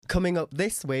Coming up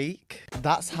this week,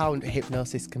 that's how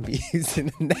hypnosis can be used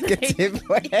in a negative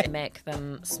way. Make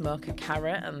them smoke a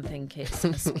carrot and think it's a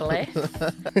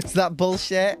spliff. Is that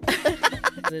bullshit?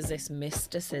 There's this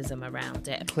mysticism around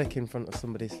it. Click in front of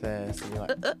somebody's face and you're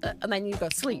like... and then you go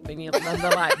sleep and then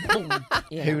they're like, boom.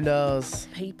 You Who know. knows?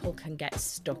 People can get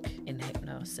stuck in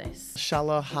hypnosis.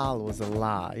 Shallow Hal was a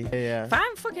lie. Yeah. If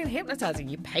I'm fucking hypnotising,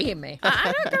 you're paying me.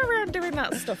 I don't go around doing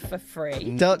that stuff for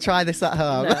free. Don't try this at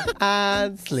home. No.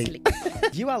 And sleep.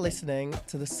 You are listening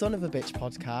to the Son of a Bitch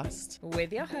podcast.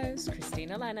 With your hosts,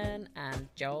 Christina Lennon and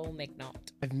Joel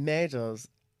Mignot. I've made us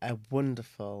a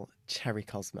wonderful cherry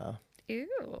Cosmo.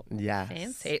 Ooh. Yes.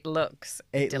 Fancy. It looks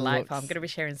delightful. I'm going to be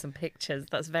sharing some pictures.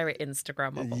 That's very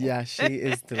Instagrammable. Yeah, she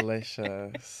is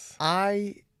delicious.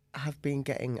 I have been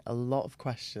getting a lot of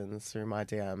questions through my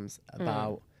DMs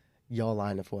about your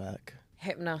line of work.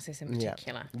 Hypnosis in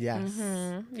particular. Yeah. Yes.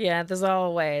 Mm-hmm. Yeah, there's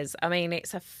always... I mean,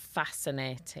 it's a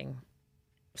fascinating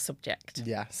subject.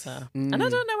 Yes. So. And I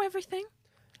don't know everything.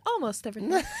 Almost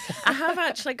everything. I have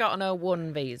actually got an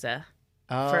O1 visa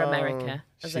for America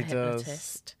as a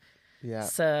hypnotist. Yeah.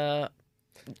 So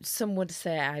some would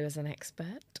say I was an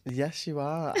expert. Yes, you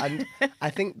are. And I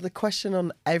think the question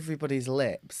on everybody's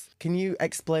lips, can you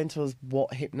explain to us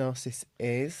what hypnosis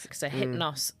is? So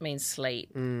hypnos means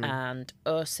sleep and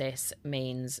osis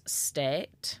means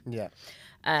state. Yeah.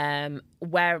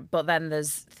 But then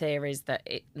there's theories that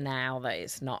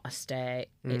it's not a state,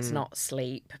 it's not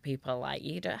sleep. People are like,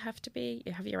 you don't have to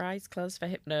you have your eyes closed for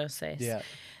hypnosis. Yeah.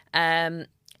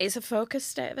 It's a focused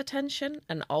state of attention,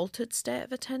 an altered state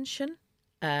of attention.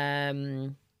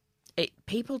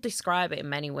 People describe it in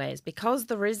many ways because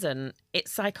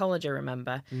it's psychology,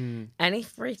 remember. And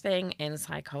everything in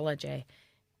psychology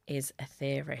is a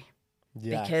theory.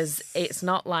 Yes. Because it's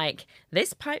not like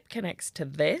this pipe connects to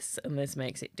this and this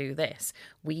makes it do this.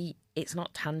 It's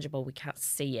not tangible. We can't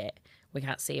see it. We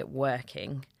can't see it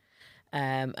working.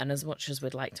 And as much as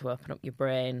we'd like to open up your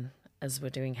brain as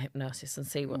we're doing hypnosis and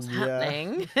see what's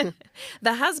happening,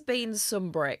 there has been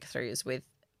some breakthroughs with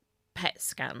PET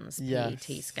scans,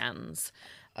 PET scans.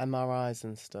 MRIs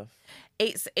and stuff.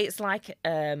 It's like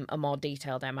a more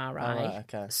detailed MRI. Oh, right,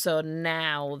 okay. So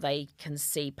now they can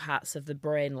see parts of the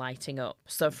brain lighting up.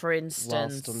 So for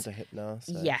instance... Whilst under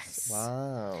hypnosis? Yes.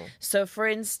 Wow. So for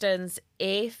instance,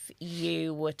 if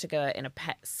you were to go in a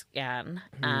PET scan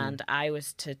and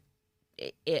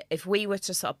if we were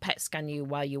to sort of PET scan you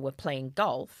while you were playing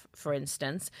golf, for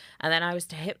instance, and then I was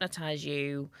to hypnotise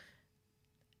you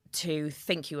to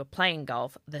think you were playing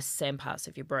golf, the same parts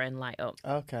of your brain light up.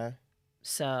 Okay.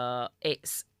 So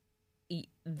it's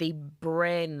the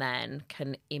brain then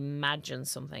can imagine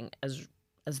something as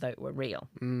though it were real.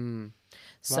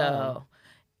 So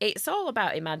it's all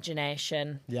about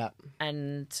imagination. Yeah.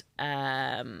 And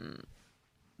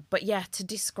but yeah, to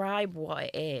describe what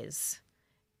it is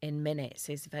in minutes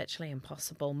is virtually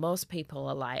impossible. Most people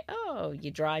are like, oh, you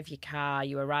drive your car,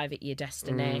 you arrive at your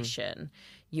destination,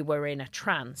 you were in a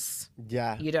trance.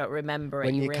 Yeah. You don't remember it.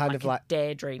 When you you're were in kind like of like a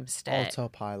daydream state.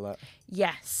 Autopilot.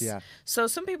 Yes. Yeah. So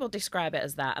some people describe it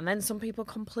as that, and then some people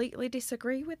completely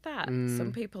disagree with that.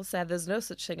 Some people say there's no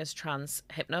such thing as trance.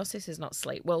 Hypnosis is not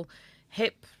sleep. Well,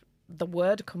 the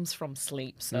word comes from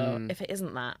sleep, so if it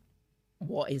isn't that,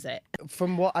 what is it?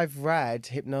 From what I've read,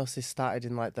 hypnosis started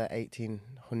in like the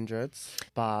 1800s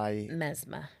by...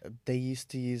 Mesmer. They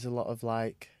used to use a lot of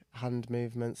like hand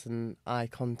movements and eye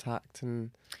contact,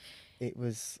 and it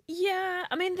was... Yeah,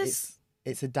 I mean,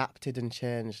 It's adapted and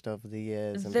changed over the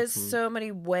years. And there's so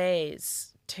many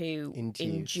ways to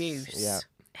induce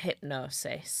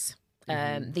hypnosis.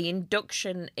 The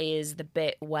induction is the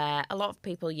bit where a lot of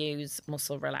people use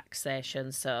muscle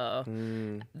relaxation. So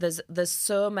there's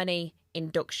so many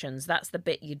inductions. That's the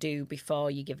bit you do before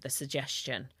you give the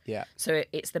suggestion. Yeah. So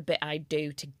it's the bit I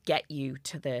do to get you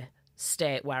to the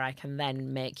state where I can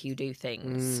then make you do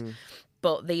things.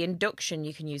 But the induction,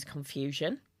 you can use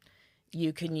confusion.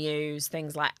 You can use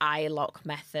things like eye lock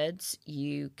methods.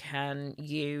 You can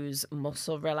use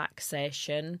muscle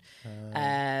relaxation.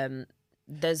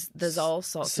 There's all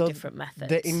sorts of different methods.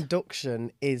 The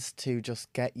induction is to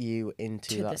just get you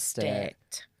into that state.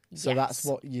 So that's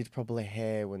what you'd probably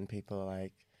hear when people are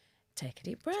like... Take a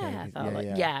deep breath.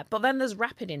 But then there's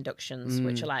rapid inductions,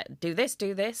 which are like, do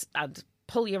this, and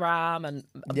pull your arm, and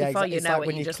before you know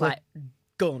it, you're just like,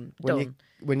 done.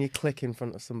 When you click in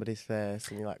front of somebody's face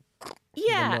and you're like...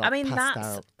 Yeah, like I mean, that's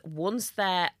out. Once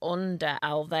they're under,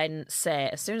 I'll then say,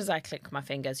 as soon as I click my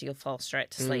fingers, you'll fall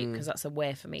straight to sleep, because that's a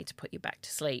way for me to put you back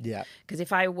to sleep. Yeah. Because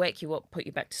if I wake you up, put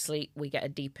you back to sleep, we get a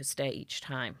deeper state each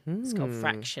time. It's called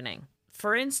fractioning.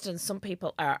 For instance, some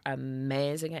people are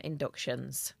amazing at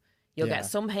inductions. You'll Yeah. get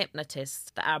some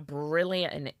hypnotists that are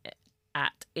brilliant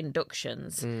at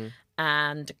inductions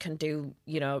and can do,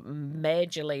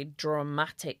 majorly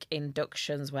dramatic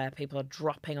inductions where people are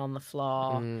dropping on the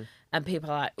floor and people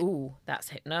are like, ooh, that's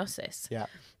hypnosis. Yeah.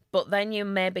 But then you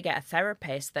maybe get a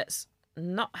therapist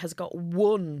has got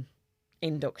one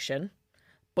induction,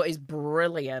 but is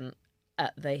brilliant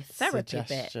at the therapy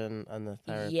Suggestion and the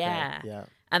therapy. Yeah. Yeah.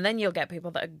 And then you'll get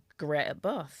people that are great at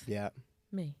both. Yeah.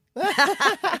 Me.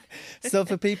 So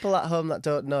for people at home that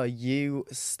don't know, you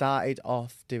started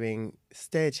off doing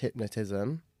stage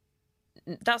hypnotism.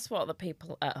 That's what the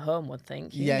people at home would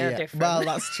think. Yeah. Different. Well,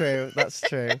 that's true. That's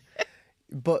true.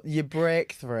 But your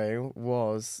breakthrough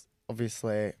was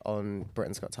obviously on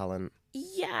Britain's Got Talent.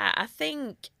 Yeah, I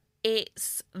think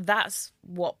that's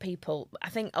what I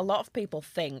think a lot of people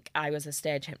think I was a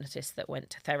stage hypnotist that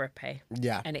went to therapy.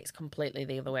 Yeah. And it's completely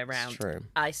the other way around. It's true.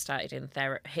 I started in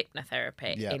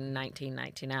hypnotherapy in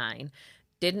 1999.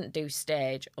 Didn't do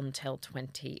stage until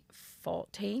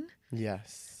 2014.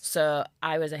 Yes. So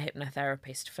I was a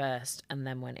hypnotherapist first and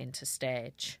then went into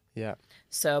stage. Yeah.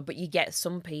 So, but you get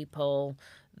some people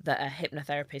that are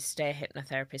hypnotherapists, stay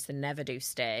hypnotherapists, and never do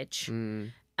stage.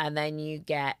 And then you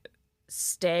get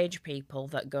stage people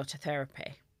that go to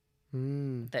therapy,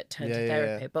 that turn to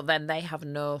therapy. But then they have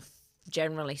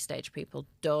generally stage people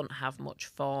don't have much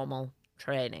formal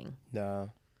training.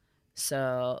 No.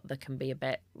 So they can be a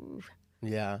bit,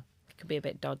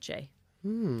 dodgy.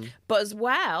 But as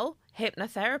well,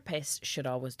 hypnotherapists should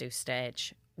always do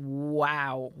stage.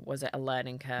 Wow, was it a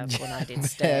learning curve when I did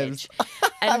stage?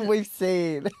 And we've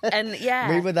seen. And yeah,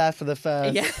 we were there for the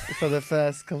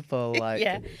first couple.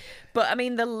 But I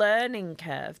mean the learning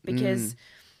curve, because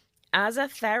as a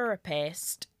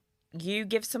therapist, you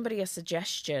give somebody a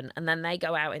suggestion and then they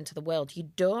go out into the world. You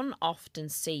don't often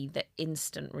see the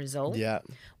instant result. Yeah.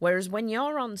 Whereas when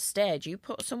you're on stage, you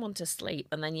put someone to sleep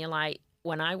and then you're like,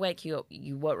 when I wake you up,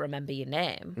 you won't remember your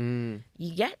name.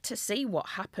 You get to see what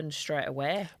happened straight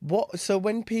away. So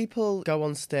when people go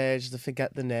on stage, they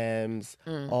forget the names,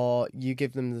 or you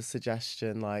give them the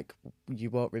suggestion, like, you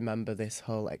won't remember this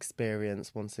whole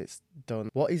experience once it's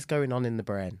done. What is going on in the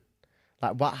brain?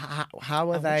 Like,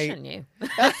 how are they? I wish I knew.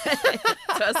 That's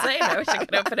what I was saying. I wish I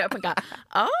could open it up and go,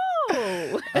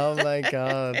 oh. Oh my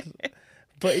God.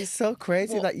 But it's so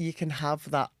crazy that you can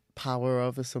have that power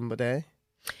over somebody.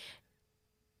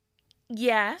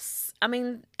 Yes. I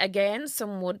mean, again,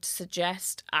 some would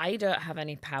suggest I don't have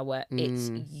any power. It's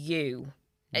you.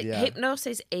 Yeah.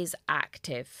 Hypnosis is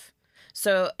active.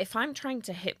 So if I'm trying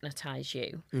to hypnotize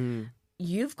you,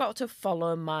 you've got to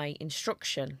follow my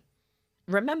instruction.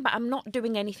 Remember, I'm not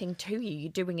doing anything to you.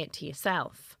 You're doing it to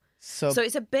yourself. So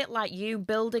it's a bit like you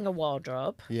building a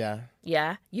wardrobe. Yeah.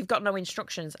 Yeah. You've got no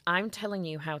instructions. I'm telling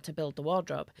you how to build the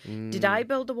wardrobe. Did I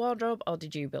build the wardrobe or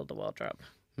did you build the wardrobe?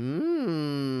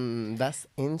 That's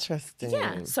interesting.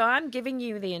 Yeah, so I'm giving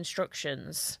you the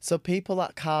instructions. So people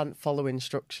that can't follow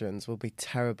instructions will be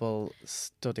terrible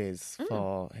studies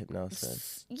for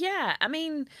hypnosis. Yeah, I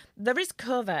mean, there is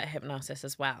covert hypnosis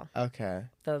as well. Okay.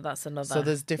 So that's another. So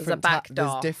there's different types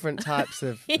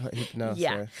of hypnosis.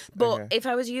 Yeah, but if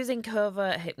I was using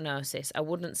covert hypnosis, I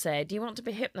wouldn't say, "Do you want to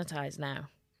be hypnotized now?"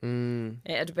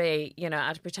 It'd be,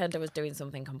 I'd pretend I was doing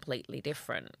something completely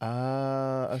different.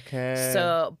 Ah, okay.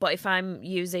 So, but if I'm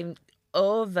using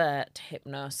overt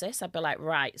hypnosis, I'd be like,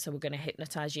 right, so we're going to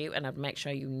hypnotize you, and I'd make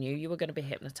sure you knew you were going to be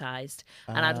hypnotized,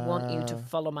 and I'd want you to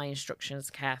follow my instructions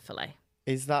carefully.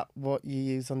 Is that what you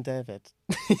use on David?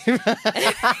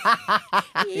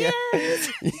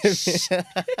 Yes.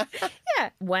 Yeah.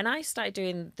 When I started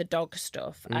doing the dog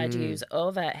stuff, I'd use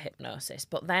overt hypnosis.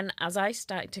 But then as I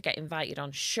started to get invited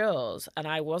on shows and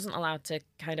I wasn't allowed to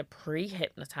kind of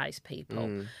pre-hypnotize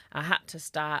people, I had to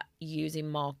start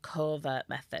using more covert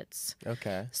methods.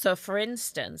 Okay. So for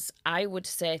instance, I would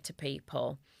say to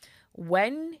people,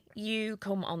 when you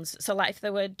come on, so like if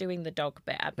they were doing the dog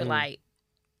bit, I'd be like,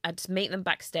 I'd meet them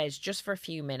backstage just for a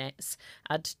few minutes.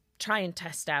 I'd try and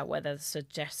test out whether they're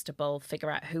suggestible, figure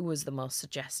out who was the most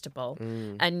suggestible.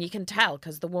 And you can tell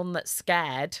because the one that's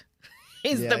scared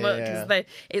is the most, because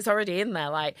it's already in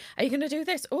there. Like, are you going to do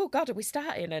this? Oh, God, are we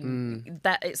starting? And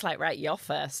that it's like, right, you're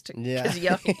first.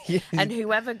 Yeah. And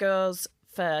whoever goes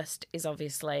first is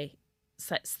obviously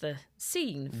sets the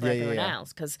scene for everyone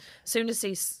else. Because as soon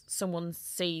as someone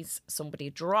sees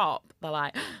somebody drop, they're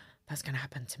like, that's going to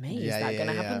happen to me. Is that going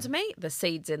to happen to me? The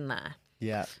seed's in there.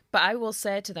 Yeah. But I will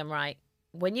say to them, right,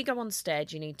 when you go on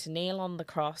stage, you need to kneel on the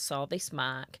cross or this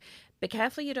mark. Be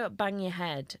careful you don't bang your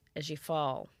head as you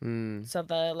fall. So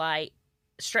they're like,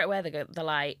 straight away, they're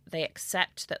like, they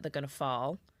accept that they're going to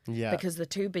fall. Yeah. Because they're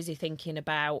too busy thinking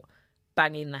about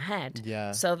banging the head.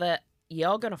 Yeah. So that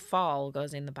you're going to fall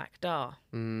goes in the back door.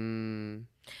 Mm.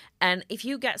 And if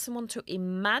you get someone to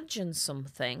imagine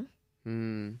something,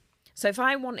 Mm. so if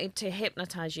I wanted to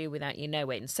hypnotise you without you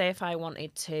knowing, say if I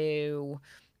wanted to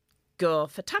go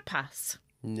for tapas,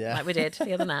 Yeah. like we did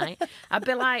the other night, I'd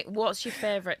be like, what's your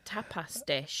favourite tapas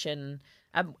dish? And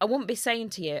I wouldn't be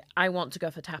saying to you, I want to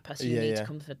go for tapas. You need to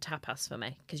come for tapas for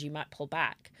me, because you might pull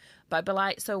back. But I'd be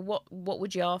like, so what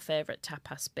would your favourite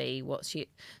tapas be?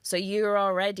 So you're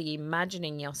already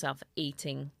imagining yourself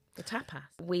eating the tapas.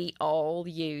 We all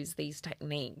use these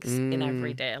techniques in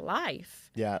everyday life.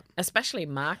 Yeah. Especially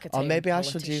marketing. Or maybe I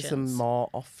should use them more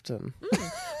often.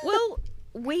 Well,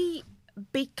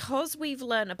 because we've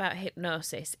learned about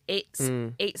hypnosis,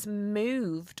 it's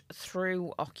moved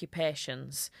through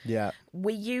occupations. Yeah.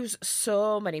 We use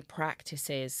so many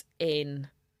practices in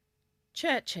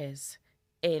churches,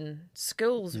 in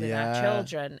schools with our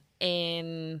children,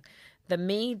 in the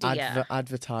media.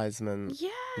 Advertisement.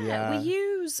 Yeah, we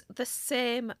use the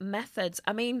same methods.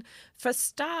 I mean, for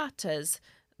starters,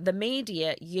 the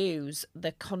media use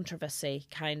the controversial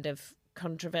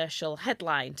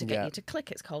headline to get you to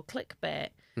click. It's called clickbait.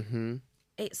 Mm-hmm.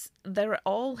 They're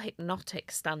all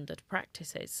hypnotic standard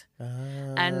practices.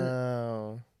 Oh.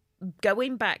 And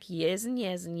going back years and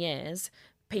years and years,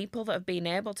 people that have been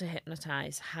able to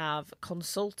hypnotise have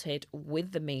consulted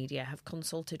with the media, have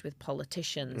consulted with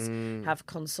politicians, have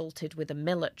consulted with the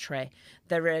military.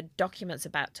 There are documents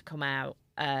about to come out,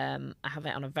 I have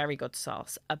it on a very good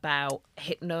source, about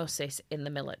hypnosis in the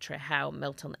military, how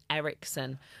Milton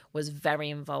Erickson was very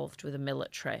involved with the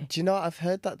military. Do you know, I've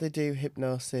heard that they do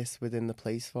hypnosis within the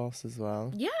police force as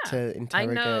well. Yeah. To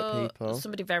interrogate I know people.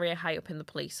 Somebody very high up in the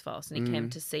police force, and he came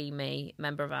to see me,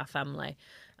 member of our family,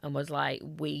 and was like,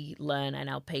 we learn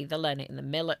NLP. They learn it in the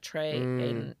military.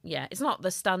 It's not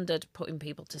the standard putting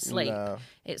people to sleep. No.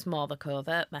 It's more the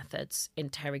covert methods,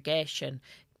 interrogation,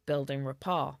 building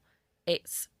rapport.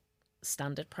 It's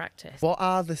standard practice. What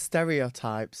are the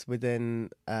stereotypes within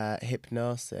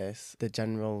hypnosis the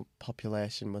general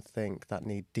population would think that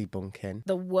need debunking?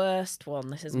 The worst one,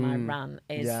 this is my rant,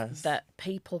 is Yes. that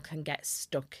people can get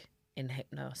stuck in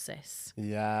hypnosis.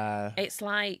 Yeah. It's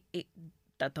like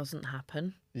that doesn't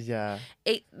happen. Yeah.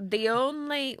 The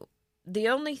only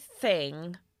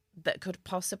thing that could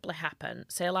possibly happen,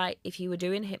 say like if you were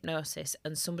doing hypnosis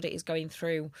and somebody is going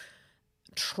through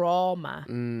trauma,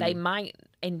 they might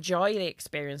enjoy the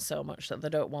experience so much that they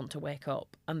don't want to wake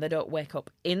up, and they don't wake up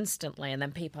instantly, and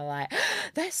then people are like,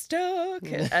 they're stuck,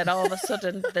 and all of a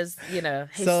sudden there's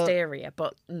hysteria.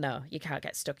 But no, you can't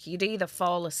get stuck. You'd either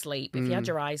fall asleep if you had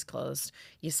your eyes closed,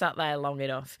 you sat there long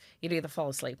enough, you'd either fall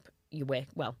asleep,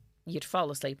 you'd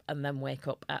fall asleep and then wake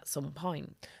up at some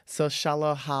point. So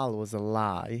Shallow Hal was a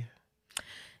lie?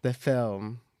 The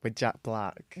film with Jack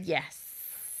Black? Yes,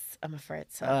 I'm afraid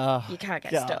so. Oh, you can't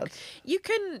get God. stuck.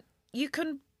 You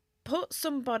can put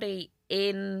somebody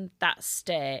in that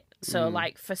state. So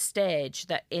like for stage,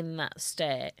 they're in that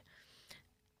state.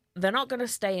 They're not going to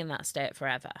stay in that state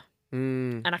forever.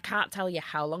 And I can't tell you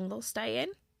how long they'll stay in.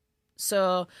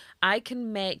 So I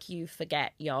can make you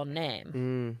forget your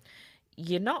name.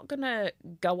 You're not going to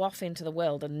go off into the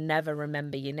world and never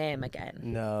remember your name again.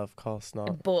 No, of course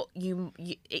not. But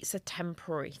it's a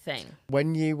temporary thing.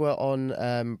 When you were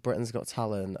on Britain's Got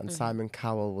Talent and Simon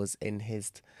Cowell was in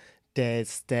his dazed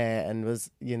state and was,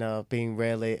 being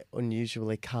really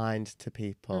unusually kind to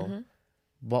people,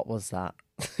 what was that?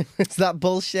 Is that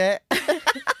bullshit?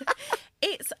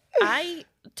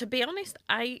 To be honest,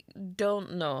 I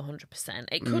don't know 100%.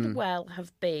 It could well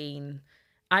have been...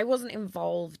 I wasn't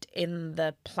involved in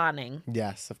the planning.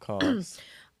 Yes, of course.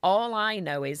 All I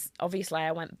know is, obviously,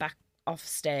 I went back off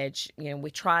stage.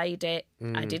 We tried it.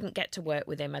 I didn't get to work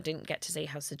with him. I didn't get to see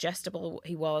how suggestible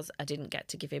he was. I didn't get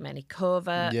to give him any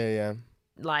covert,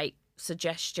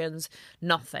 suggestions,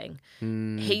 nothing.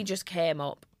 He just came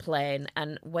up playing.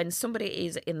 And when somebody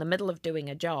is in the middle of doing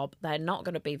a job, they're not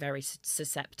going to be very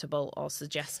susceptible or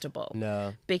suggestible.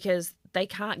 No. Because they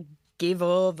can't give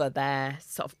over their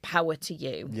sort of power to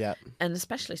you. Yeah. And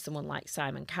especially someone like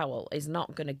Simon Cowell is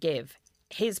not going to give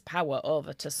his power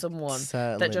over to someone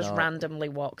Certainly that just not. randomly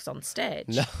walks on stage.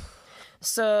 No.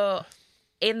 So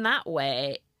in that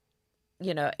way,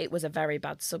 it was a very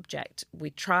bad subject.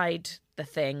 We tried the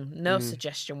thing, no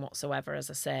suggestion whatsoever, as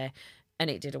I say,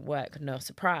 and it didn't work. No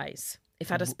surprise.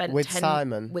 If I'd have spent with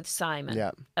Simon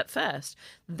at first,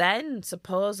 then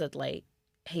supposedly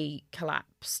he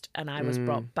collapsed and I was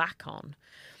brought back on.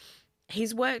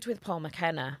 He's worked with Paul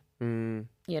McKenna.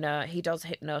 He does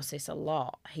hypnosis a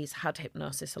lot. He's had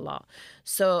hypnosis a lot.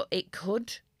 So he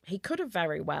could have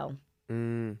very well,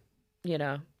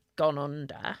 gone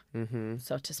under, Mm-hmm.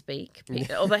 so to speak.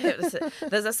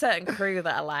 There's a certain crew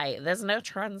that are like, there's no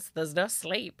trance, there's no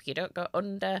sleep, you don't go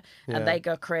under, and they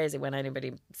go crazy when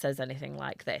anybody says anything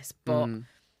like this. But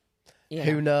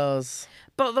Who knows?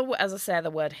 But as I say, the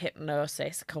word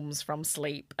hypnosis comes from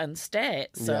sleep and state.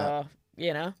 So,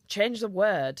 change the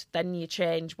word, then you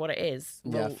change what it is.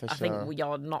 Well, I think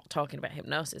you're not talking about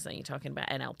hypnosis, then you're talking about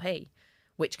NLP,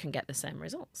 which can get the same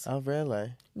results. Oh,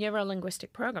 really?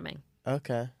 Neuro-linguistic programming.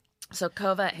 Okay. So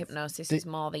covert hypnosis is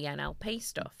more the NLP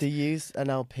stuff. Do you use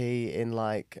NLP in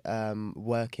like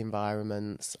work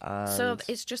environments? So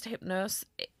it's just hypnosis.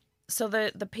 So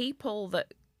the people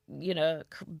that,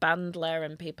 Bandler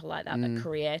and people like that that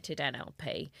created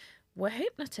NLP were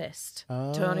hypnotists.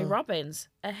 Tony Robbins,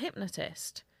 a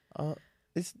hypnotist.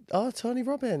 Tony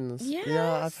Robbins. Yes,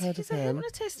 yeah, I've heard of he's him. a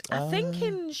hypnotist. I think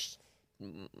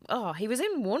he was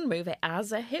in one movie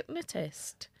as a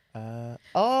hypnotist.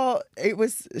 It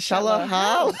was Shallow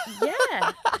Hal.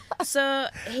 Yeah. So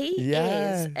he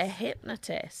is a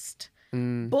hypnotist.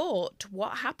 But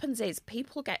what happens is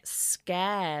people get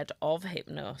scared of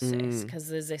hypnosis because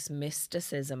there's this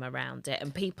mysticism around it,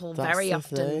 and people very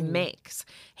often mix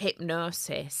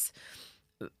hypnosis,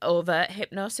 overt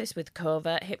hypnosis with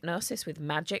covert hypnosis, with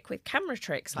magic, with camera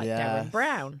tricks like Darren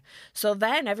Brown. So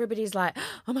then everybody's like,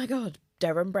 oh my God,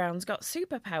 Darren Brown's got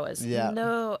superpowers. Yeah.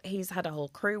 No, he's had a whole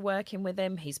crew working with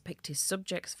him. He's picked his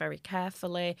subjects very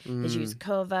carefully. He's used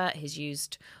covert, he's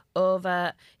used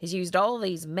overt, he's used all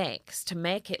these mix to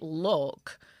make it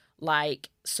look like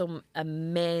some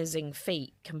amazing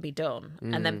feat can be done.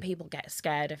 And then people get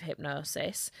scared of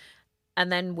hypnosis. And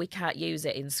then we can't use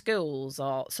it in schools,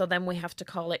 so then we have to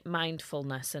call it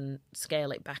mindfulness and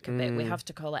scale it back a bit. We have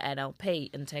to call it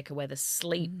NLP and take away the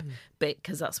sleep bit,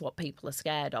 because that's what people are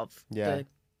scared of, the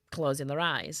closing their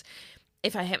eyes.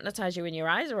 If I hypnotise you and your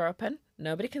eyes are open,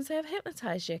 nobody can say I've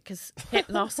hypnotised you, because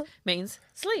hypnos means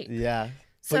sleep. Yeah,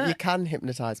 so, but you can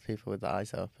hypnotise people with the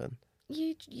eyes open.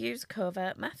 You use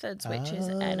covert methods, which is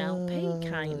NLP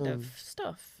kind of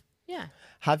stuff. Yeah.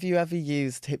 Have you ever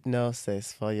used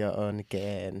hypnosis for your own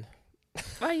gain?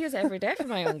 I use it every day for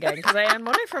my own gain because I earn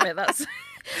money from it. That's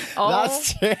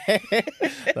true.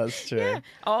 That's true.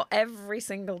 Yeah. Every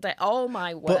single day. All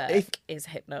my work is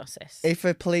hypnosis. If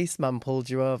a policeman pulled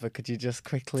you over, could you just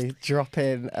quickly drop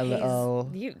in a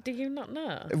little... Do you not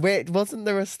know? Wait, wasn't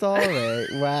there a story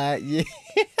where you...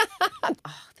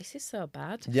 Oh, this is so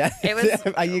bad. Yeah. It was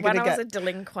when I was a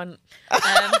delinquent.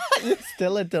 You're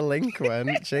still a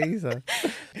delinquent, Jesus.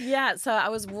 Yeah, so I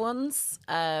was once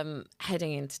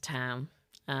heading into town,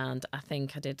 and I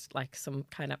think I did like some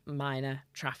kind of minor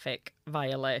traffic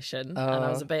violation, and I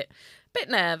was a bit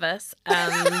nervous.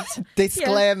 And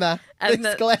disclaimer. And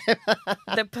disclaimer.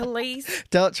 The police.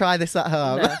 Don't try this at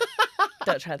home. No,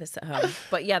 don't try this at home.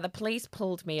 But yeah, the police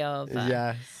pulled me over.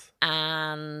 Yes.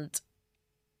 And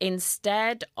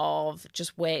instead of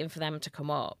just waiting for them to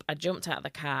come up, I jumped out of the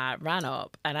car, ran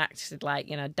up, and acted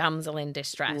like, damsel in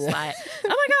distress. Yeah. Like, oh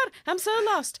my God, I'm so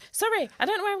lost. Sorry, I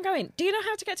don't know where I'm going. Do you know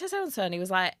how to get to so-and-so? And he was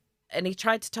like, and he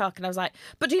tried to talk, and I was like,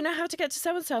 but do you know how to get to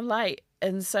so-and-so? I'm like,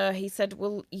 and so he said,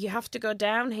 well, you have to go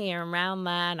down here and round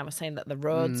there. And I was saying that the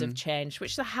roads have changed,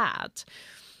 which they had.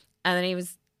 And then he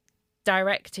was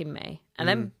directing me. And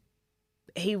then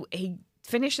he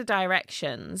finished the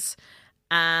directions,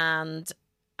 and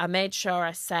I made sure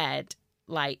I said,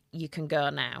 like, you can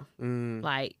go now.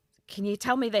 Like, can you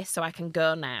tell me this so I can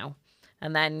go now?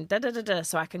 And then da-da-da-da,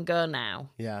 so I can go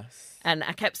now. Yes. And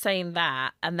I kept saying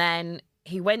that. And then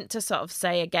he went to sort of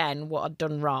say again what I'd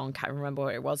done wrong. Can't remember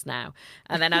what it was now.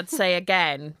 And then I'd say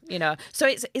again, So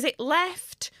is it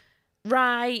left,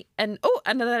 right, and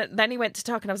then he went to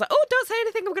talk, and I was like, oh, don't say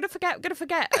anything. I'm going to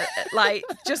forget. Like,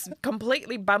 just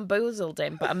completely bamboozled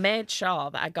him. But I made sure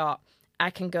that I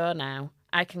can go now.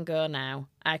 I can go now.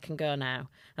 I can go now.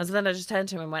 And so then I just turned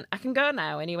to him and went, I can go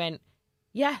now. And he went,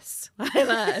 yes. Like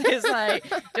that. And it's like,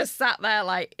 just sat there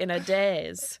like in a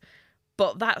daze.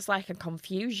 But that's like a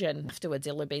confusion. Afterwards,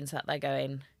 he'll have been sat there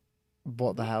going,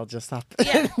 what the hell just happened?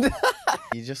 Yeah.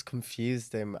 You just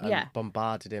confused him and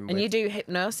bombarded him. And you do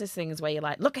hypnosis things where you're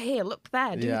like, look here, look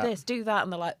there, do this, do that.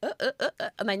 And they're like,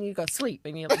 and then you go sleep.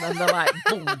 And then they're like,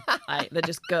 boom. Like, they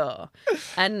just go.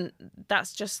 And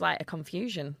that's just like a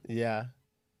confusion. Yeah.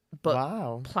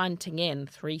 But planting in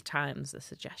 3 times the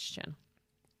suggestion.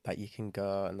 That you can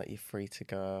go and that you're free to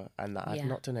go and that I've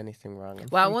not done anything wrong.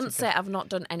 Well, I wouldn't say I've not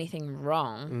done anything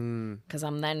wrong because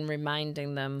I'm then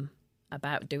reminding them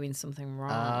about doing something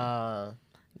wrong.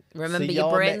 Remember, so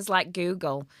your brain's like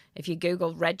Google. If you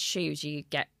Google red shoes, you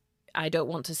get, I don't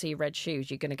want to see red shoes,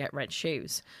 you're going to get red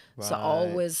shoes. Right. So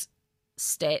always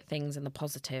state things in the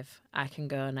positive. I can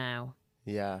go now.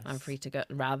 Yes. I'm free to go,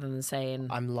 rather than saying,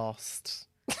 I'm lost.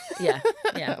 yeah.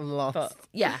 I'm lost. But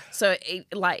yeah, so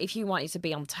if you wanted to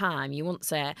be on time, you wouldn't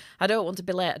say, I don't want to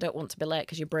be late,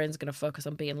 because your brain's going to focus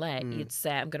on being late. You'd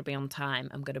say, I'm going to be on time,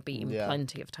 I'm going to be in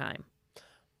plenty of time.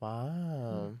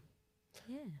 Wow.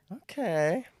 Yeah.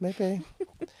 Okay, maybe.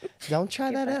 Don't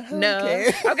try that at home. No,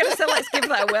 Okay? I'm going to say let's give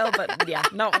that a whirl, but yeah,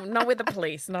 not with the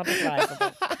police, not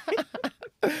advisable.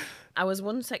 I was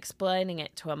once explaining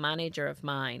it to a manager of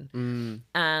mine,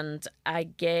 and I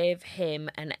gave him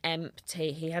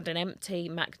he had an empty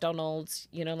McDonald's,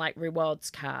 like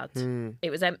rewards card. It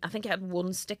was, I think it had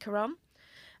one sticker on.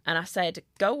 And I said,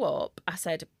 go up. I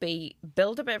said,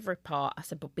 build a bit of rapport. I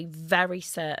said, but be very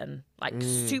certain,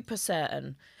 super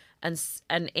certain.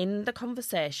 And in the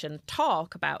conversation,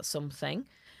 talk about something.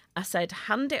 I said,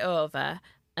 hand it over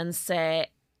and say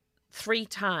 3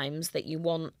 times that you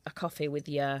want a coffee with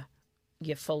your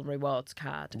full rewards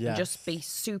card. Yes. And just be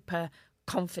super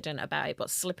confident about it, but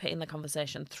slip it in the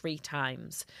conversation 3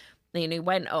 times. And he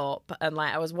went up, and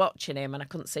I was watching him, and I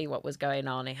couldn't see what was going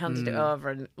on. He handed it over,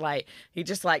 and he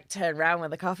just turned around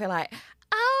with the coffee,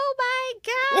 oh my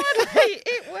god,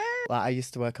 it worked. I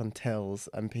used to work on tills,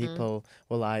 and people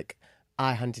were like,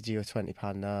 "I handed you a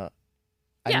 £20 note,"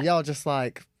 and you're just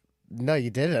like, "No, you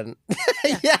didn't.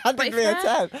 You handed me a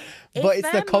 10." But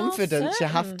it's the confidence. You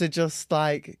have to just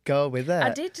go with it.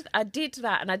 I did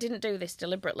that, and I didn't do this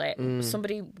deliberately.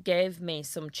 Somebody gave me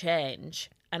some change,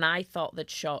 and I thought they'd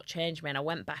shortchanged me, and I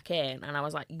went back in, and I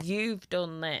was like, "You've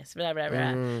done this," blah, blah, blah.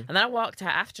 And then I walked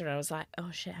out after, and I was like,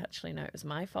 "Oh shit, actually no, it was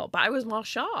my fault." But I was more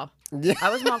sure. Yeah. I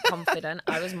was more confident.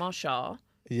 I was more sure.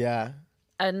 Yeah.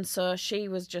 And so she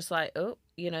was just like, "Oh,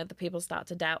 the people start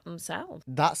to doubt themselves."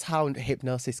 That's how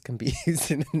hypnosis can be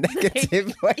used in a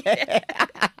negative way.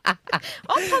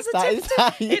 Or positive.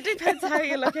 It depends how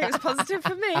you look. It was positive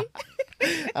for me.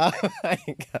 Oh my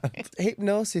God.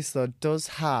 Hypnosis, though, does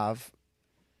have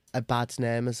a bad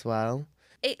name as well.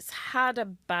 It's had a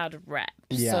bad rep.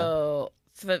 Yeah. So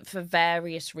for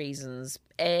various reasons.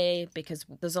 Because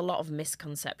there's a lot of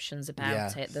misconceptions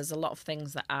about it. There's a lot of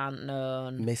things that aren't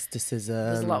known. Mysticism.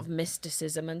 There's a lot of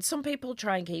mysticism. And some people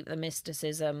try and keep the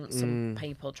mysticism. Some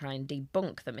people try and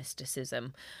debunk the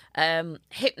mysticism.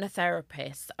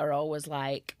 Hypnotherapists are always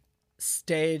like,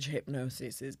 stage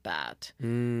hypnosis is bad.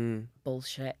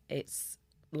 Bullshit. It's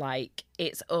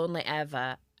it's only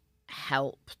ever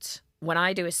helped. When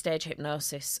I do a stage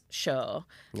hypnosis show,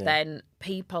 then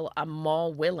people are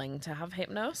more willing to have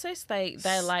hypnosis.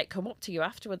 They're come up to you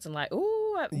afterwards and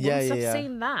 "Ooh, once I've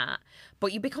seen that."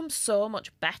 But you become so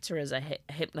much better as a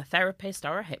hypnotherapist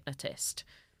or a hypnotist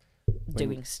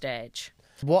doing stage.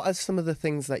 What are some of the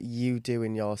things that you do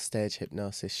in your stage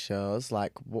hypnosis shows?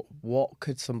 What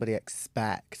could somebody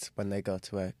expect when they go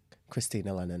to a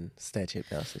Christina Lennon stage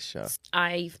hypnosis show?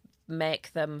 I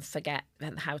make them forget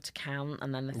how to count,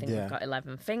 and then they think they've got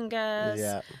 11 fingers.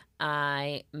 Yeah.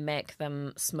 I make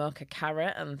them smoke a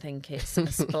carrot and think it's a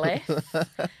spliff.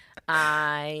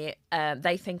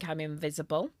 They think I'm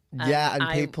invisible. And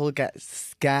people get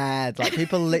scared.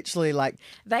 People literally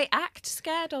they act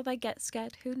scared or they get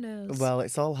scared. Who knows? Well,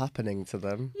 it's all happening to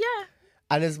them. Yeah.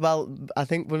 And as well, I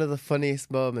think one of the funniest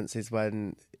moments is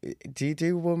when... Do you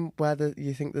do one where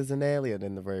you think there's an alien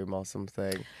in the room or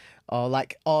something? Or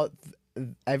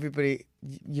everybody...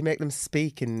 You make them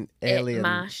speak in alien.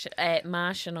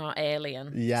 Martian or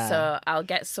alien. Yeah. So I'll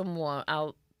get someone...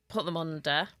 I'll put them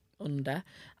under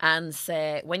and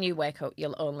say, when you wake up,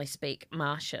 you'll only speak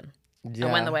Martian. Yeah.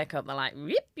 And when they wake up, they're like,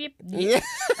 yip, yip, yip.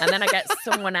 And then I get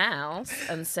someone else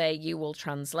and say, you will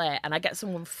translate. And I get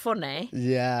someone funny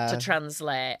to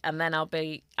translate. And then I'll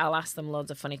ask them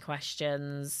loads of funny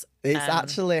questions. It's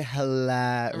actually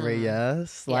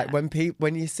hilarious.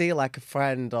 When you see a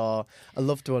friend or a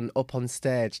loved one up on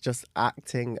stage just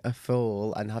acting a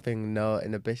fool and having no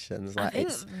inhibitions,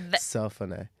 it's so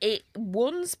funny.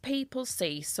 Once people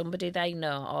see somebody they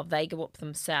know or they go up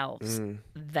themselves,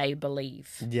 they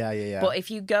believe. Yeah. But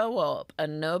if you go up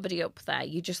and nobody up there,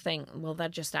 you just think, well, they're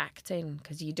just acting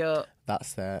because you don't.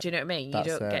 That's it. Do you know what I mean? You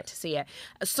don't get to see it.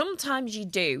 Sometimes you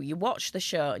do. You watch the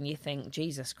show and you think,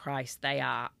 Jesus Christ, they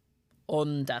are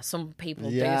under. Some people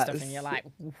do stuff and you're like,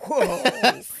 whoa.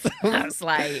 That's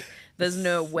there's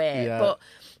no way. Yeah. But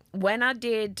when I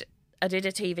did a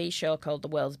TV show called The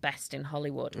World's Best in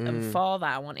Hollywood. And for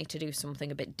that, I wanted to do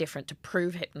something a bit different to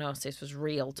prove hypnosis was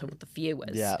real to the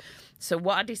viewers. Yeah. So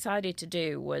what I decided to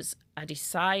do was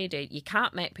you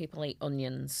can't make people eat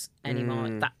onions anymore.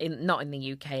 Not in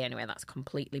the UK anyway. That's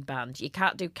completely banned. You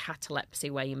can't do catalepsy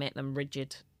where you make them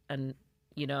rigid and,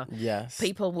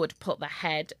 people would put the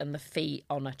head and the feet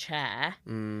on a chair.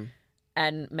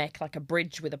 and make like a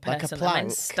bridge with a Like a person and then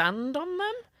plank? stand on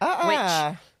them.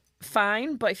 Ah.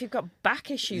 Fine, but if you've got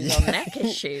back issues or neck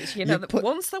issues, you know,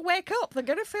 once they wake up, they're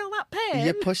going to feel that pain.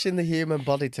 You're pushing the human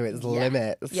body to its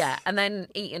limits. Yeah, and then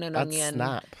eating an That'd onion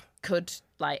snap. could,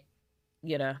 like,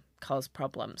 you know, cause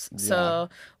problems. So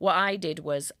what I did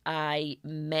was I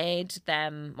made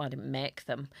them, well, I didn't make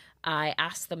them, I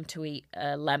asked them to eat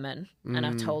a lemon and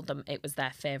I told them it was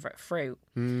their favourite fruit.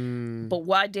 But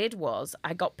what I did was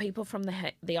I got people from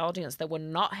the audience that were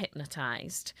not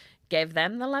hypnotised, gave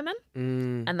them the lemon,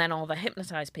 and then all the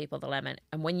hypnotised people the lemon.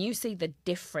 And when you see the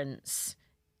difference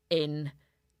in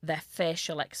their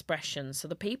facial expressions, so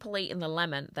the people eating the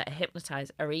lemon that are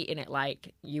hypnotised are eating it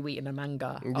like you eating a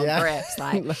mango or grapes,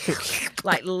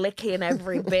 like licking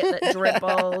every bit that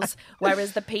dribbles.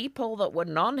 Whereas the people that were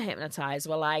non-hypnotised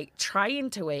were like trying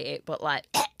to eat it, but like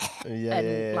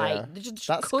they just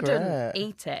That's couldn't great.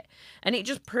 eat it. And it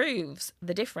just proves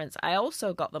the difference. I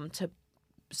also got them to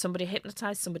somebody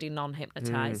hypnotised, somebody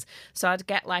non-hypnotised. So I'd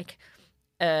get like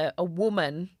a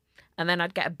woman, and then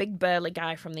I'd get a big burly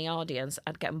guy from the audience.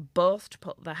 I'd get them both to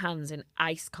put their hands in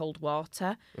ice cold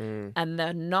water. And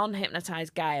the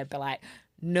non-hypnotised guy would be like,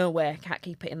 no way, can't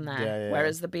keep it in there.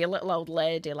 Whereas there'd be a little old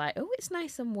lady like, oh, it's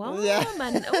nice and warm.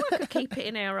 And oh, I could keep it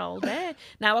in here all day.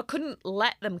 Now, I couldn't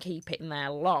let them keep it in there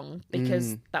long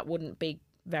because that wouldn't be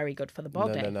very good for the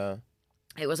body. No.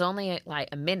 It was only like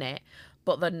a minute,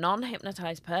 but the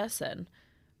non-hypnotised person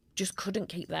just couldn't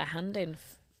keep their hand in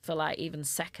for like even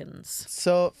seconds.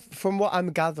 So from what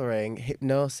I'm gathering,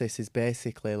 hypnosis is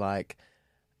basically like,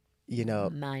 you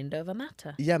know, Mind over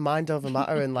matter. Yeah, mind over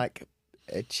matter and like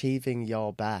achieving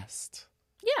your best.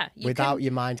 Yeah. Without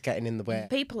your mind getting in the way.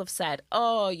 People have said,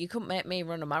 oh, you couldn't make me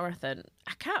run a marathon.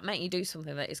 I can't make you do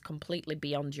something that is completely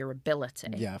beyond your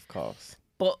ability. Yeah, of course.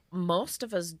 But most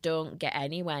of us don't get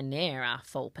anywhere near our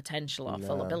full potential or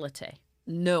full ability.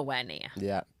 Nowhere near.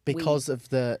 Yeah, because of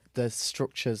the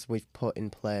structures we've put in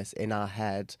place in our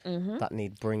head that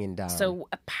need bringing down. So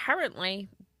apparently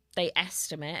they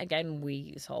estimate, again, we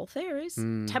use all theories,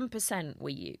 10%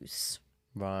 we use.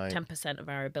 Right. 10% of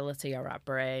our ability or our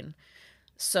brain.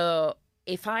 So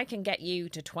if I can get you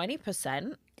to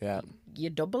 20%, you're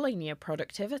doubling your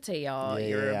productivity or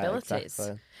your abilities.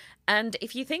 Exactly. And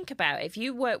if you think about it, if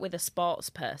you work with a sports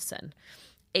person,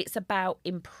 it's about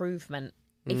improvement.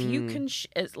 If you can,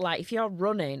 if you're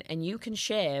running and you can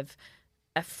shave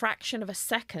a fraction of a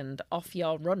second off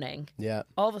your running,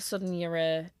 all of a sudden you're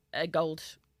a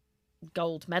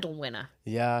gold medal winner.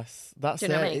 Yes, that's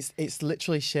it. What I mean? It's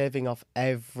literally shaving off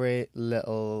every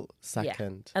little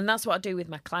second. Yeah. And that's what I do with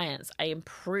my clients. I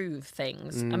improve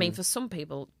things. I mean, for some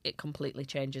people, it completely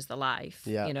changes their life.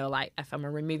 Yeah. You know, like if I'm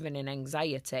removing an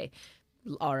anxiety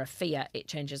or a fear, it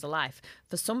changes a life.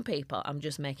 For some people, I'm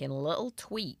just making little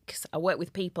tweaks. I work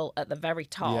with people at the very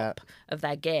top of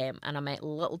their game, and I make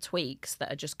little tweaks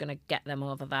that are just going to get them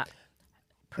over that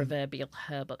proverbial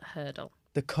hurdle.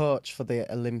 The coach for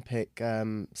the Olympic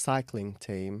cycling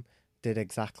team did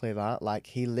exactly that. Like,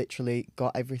 he literally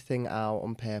got everything out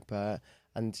on paper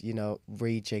and, you know,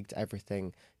 rejigged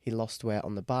everything. He lost weight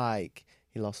on the bike.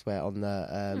 He lost weight on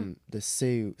the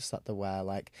suits that they wear.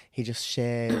 Like, he just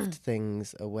shaved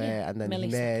things away, and then he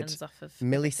made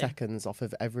milliseconds off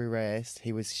of every race.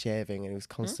 He was shaving, and he was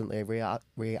constantly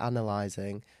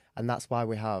reanalyzing, and that's why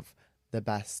we have the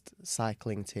best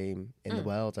cycling team in the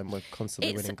world, and we're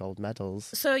constantly winning gold medals.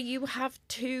 So you have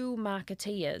two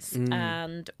marketeers,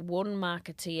 and one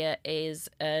marketeer is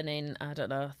earning, I don't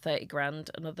know, 30 grand,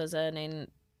 another's earning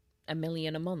 $1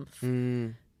 million a month.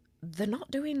 They're not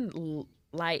doing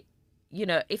like, you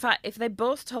know, if they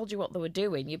both told you what they were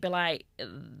doing, you'd be like,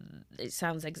 it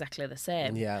sounds exactly the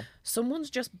same. Yeah. Someone's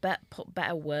just put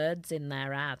better words in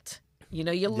their ad. You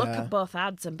know, you look at both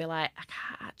ads and be like, I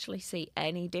can't actually see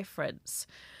any difference.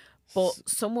 But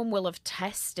someone will have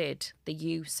tested the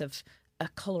use of a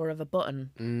colour of a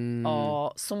button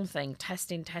or something,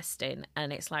 testing,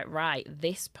 and it's like, right,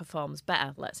 this performs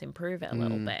better. Let's improve it a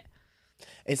little bit.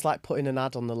 It's like putting an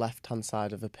ad on the left-hand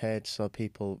side of a page so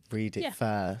people read it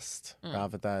first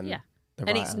rather than the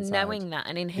and it's knowing that.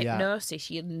 And in hypnosis,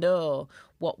 you know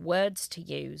what words to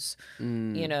use.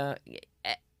 You know,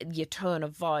 your tone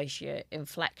of voice, your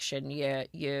inflection,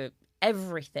 your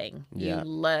everything. You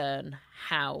learn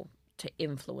how to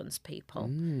influence people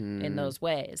in those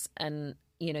ways. And,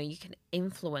 you know, you can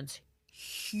influence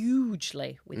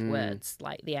hugely with words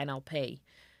like the NLP.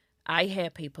 I hear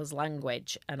people's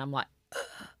language and I'm like,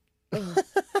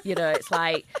 you know, it's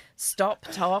like, stop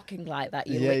talking like that.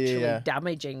 You're literally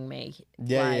damaging me.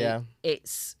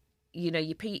 It's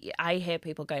I hear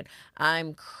people going,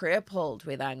 I'm crippled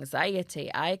with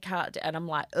anxiety. I can't, and I'm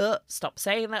like, stop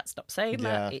saying that. Stop saying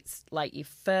that. It's like you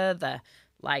further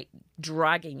like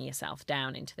dragging yourself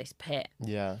down into this pit.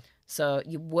 Yeah. So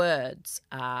your words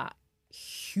are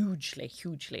hugely,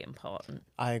 hugely important.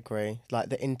 I agree. Like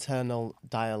the internal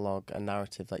dialogue and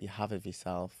narrative that you have of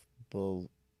yourself will,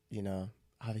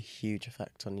 have a huge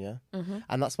effect on you. Mm-hmm.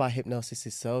 And that's why hypnosis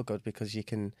is so good, because you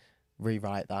can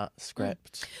rewrite that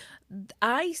script.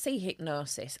 I see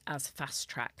hypnosis as fast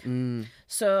track.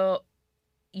 So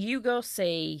you go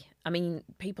see, I mean,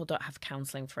 people don't have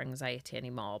counselling for anxiety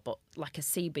anymore, but like a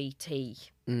CBT,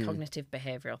 cognitive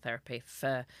behavioural therapy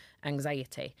for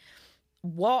anxiety,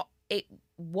 what a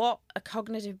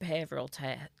cognitive behavioural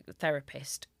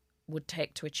therapist would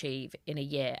take to achieve in a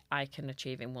year, I can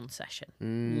achieve in one session,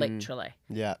 literally.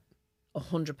 Yeah.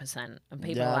 100%. And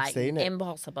people are like,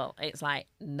 impossible. It's like,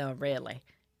 no, really.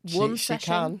 One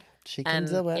session. She can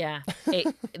do it. Yeah,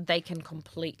 they can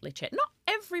completely change. Not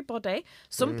everybody.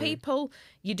 Some people,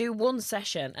 you do one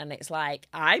session and it's like,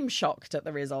 I'm shocked at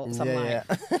the results. I'm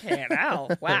okay, now,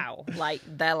 wow. Like,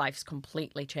 their life's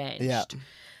completely changed. Yeah.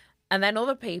 And then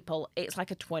other people, it's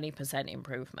like a 20%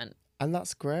 improvement. And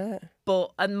that's great.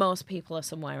 And most people are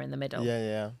somewhere in the middle.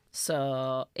 Yeah.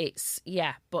 So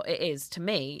but it is, to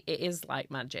me, it is like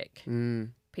magic.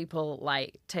 People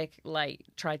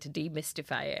try to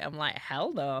demystify it. I'm like,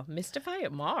 hell no, mystify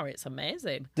it more. It's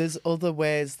amazing. There's other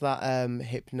ways that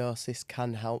hypnosis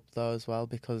can help though as well,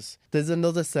 because there's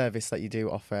another service that you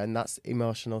do offer, and that's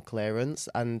emotional clearance.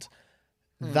 And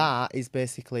that is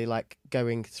basically like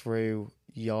going through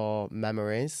your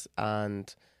memories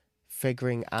and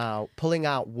pulling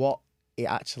out what it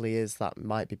actually is that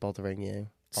might be bothering you.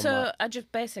 So I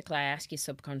ask your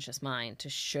subconscious mind to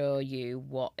show you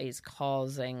what is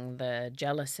causing the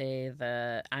jealousy,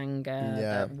 the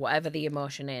anger, whatever the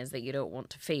emotion is that you don't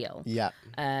want to feel. Yeah.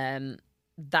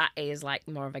 That is like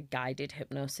more of a guided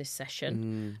hypnosis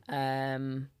session.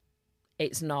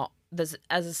 It's not. As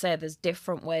I say, there's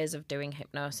different ways of doing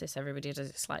hypnosis. Everybody does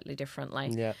it slightly differently.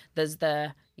 Yeah. There's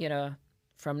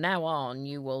from now on,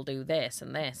 you will do this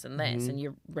and this and this, and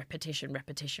you repetition.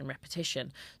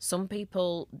 Some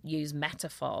people use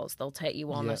metaphors. They'll take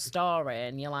you on a story,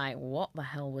 and you're like, what the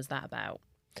hell was that about?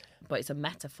 But it's a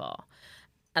metaphor.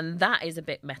 And that is a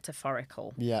bit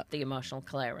metaphorical, the emotional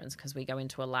clearance, because we go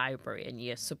into a library and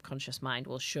your subconscious mind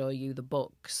will show you the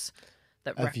books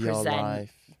that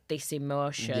represent this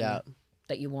emotion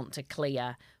that you want to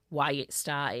clear, why it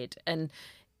started. And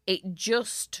it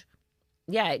just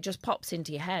pops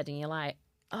into your head and you're like,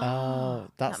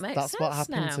 that's what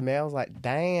happened to me. I was like,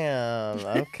 damn,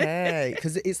 okay.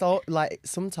 Because it's all like,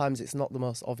 sometimes it's not the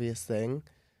most obvious thing.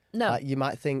 No. Like, you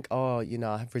might think, I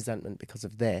have resentment because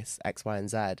of this, X, Y, and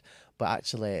Z. But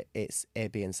actually, it's A,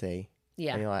 B, and C.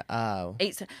 Yeah. And you're like, oh.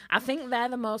 I think they're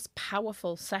the most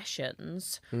powerful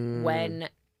sessions when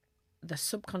the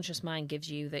subconscious mind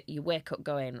gives you that you wake up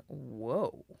going,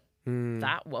 whoa,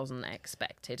 that wasn't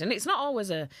expected. And it's not always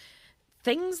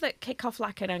things that kick off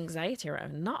like an anxiety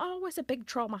around, not always a big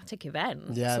traumatic event.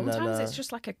 Yeah, sometimes it's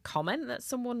just like a comment that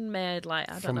someone made,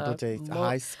 like, I don't know,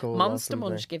 high school Monster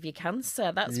Munch give you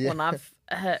cancer. That's one I've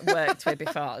worked with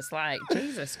before. It's like,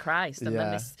 Jesus Christ. And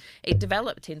then it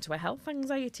developed into a health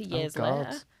anxiety years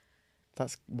later.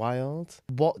 That's wild.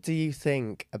 What do you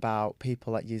think about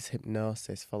people that use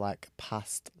hypnosis for like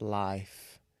past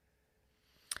life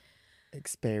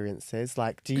experiences?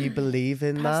 Like, do you believe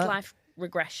in past that? Life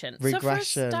regression. So for a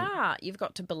start, you've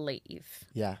got to believe.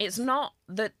 Yeah. It's not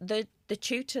the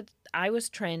tutor. I was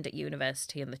trained at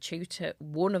university, and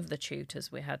one of the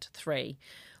tutors, we had 3,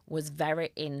 was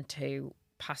very into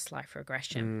past life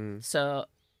regression. So,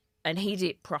 and he did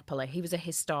it properly. He was a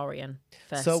historian,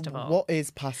 first of all. So what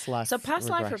is past life regression? So past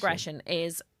life regression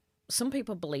is, some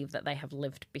people believe that they have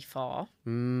lived before.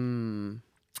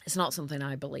 It's not something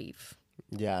I believe.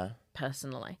 Yeah.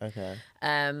 Personally. Okay.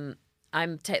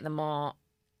 I'm taking the more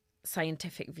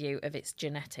scientific view of its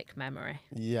genetic memory.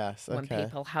 Yes, okay. When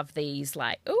people have these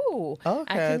like, ooh, okay,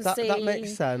 I can see. That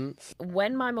makes sense.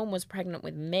 When my mum was pregnant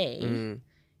with me,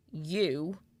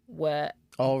 you were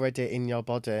already in your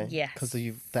body. Yes. Because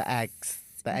of the eggs.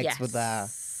 The eggs were there.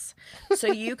 So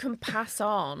you can pass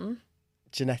on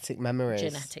genetic memories.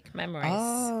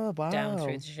 Oh, wow. Down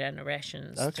through the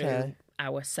generations, through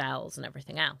our cells and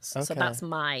everything else. Okay. So that's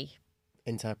my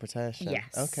interpretation.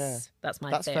 Yes. Okay. That's my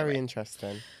That's theory. very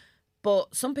interesting.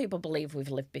 But some people believe we've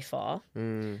lived before.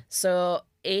 So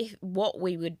what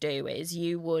we would do is,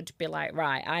 you would be like,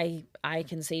 right, I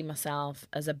can see myself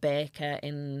as a baker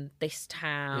in this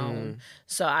town.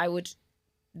 So I would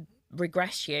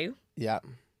regress you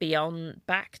beyond,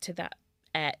 back to that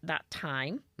at that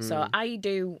time. So I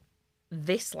do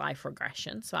this life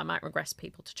regression. So I might regress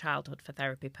people to childhood for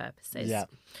therapy purposes. Yeah.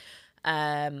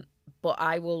 But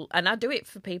I will, and I do it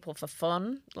for people for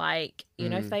fun. Like, you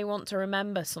know, if they want to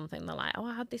remember something, they're like, oh,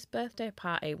 I had this birthday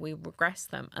party. We regress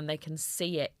them and they can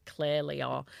see it clearly,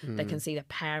 or they can see their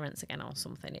parents again or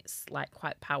something. It's like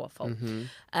quite powerful.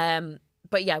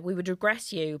 But yeah, we would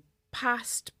regress you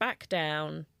past, back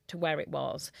down to where it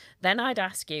was. Then I'd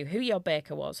ask you who your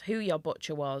baker was, who your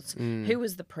butcher was, who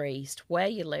was the priest, where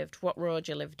you lived, what road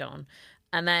you lived on.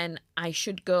 And then I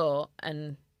should go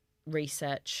and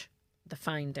research the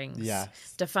findings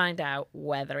to find out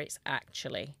whether it's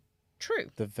actually true.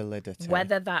 The validity.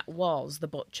 Whether that was the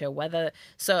butcher, whether...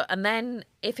 So, and then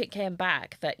if it came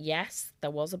back that, yes,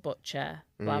 there was a butcher,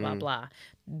 blah, blah, blah,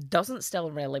 doesn't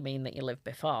still really mean that you lived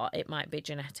before. It might be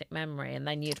genetic memory. And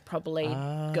then you'd probably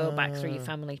go back through your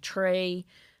family tree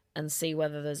and see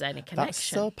whether there's any connection. That's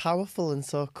so powerful and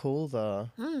so cool, though.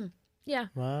 Yeah.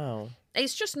 Wow.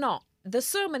 It's just not... There's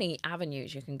so many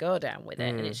avenues you can go down with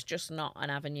it, and it's just not an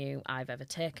avenue I've ever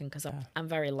taken because I'm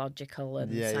very logical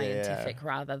and scientific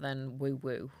rather than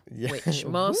woo-woo, which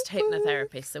most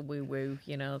hypnotherapists are woo-woo,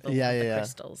 you know, the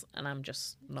crystals, and I'm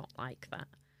just not like that.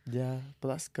 Yeah, but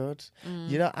that's good.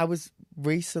 You know, I was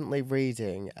recently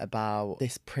reading about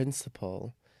this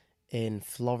principle in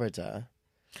Florida.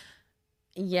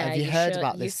 Yeah, have you heard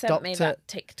about this? You sent me that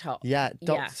TikTok. Yeah,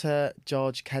 Dr.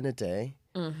 George Kennedy.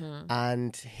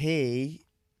 And he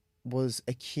was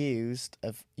accused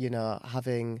of, you know,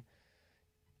 having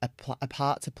a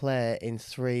part to play in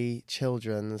 3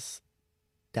 children's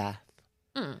death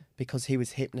because he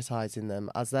was hypnotising them.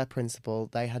 As their principal,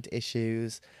 they had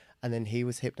issues, and then he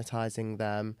was hypnotising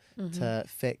them to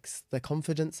fix the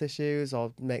confidence issues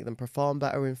or make them perform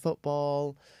better in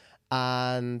football.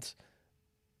 And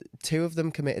 2 of them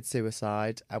committed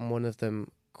suicide, and 1 of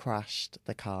them crashed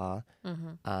the car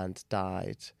and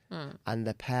died. And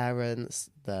the parents,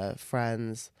 the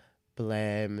friends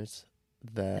blamed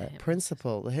the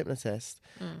principal, the hypnotist.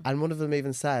 And one of them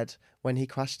even said when he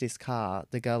crashed his car,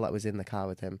 the girl that was in the car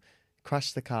with him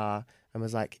crashed the car and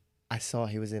was like, I saw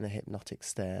he was in a hypnotic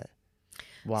state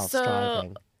whilst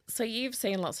driving. So you've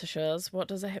seen lots of shows. What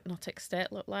does a hypnotic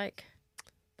state look like?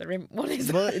 What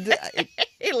is Well,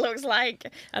 it looks like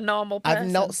a normal person.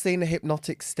 I've not seen a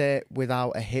hypnotic state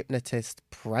without a hypnotist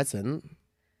present.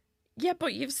 Yeah,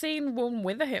 but you've seen one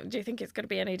with a hypnotist. Do you think it's going to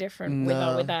be any different with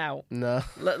or without? No.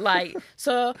 Like,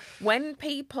 so when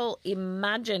people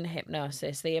imagine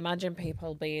hypnosis, they imagine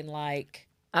people being like...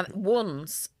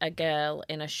 once a girl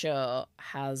in a show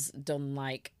has done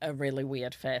like a really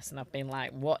weird face and I've been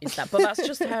like, what is that? But that's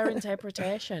just her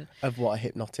interpretation. Of what a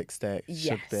hypnotic state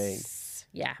should be.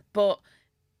 Yeah, but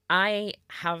I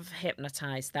have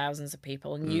hypnotised thousands of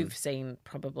people, and you've seen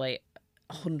probably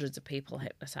hundreds of people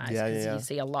hypnotised because you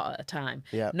see a lot at a time.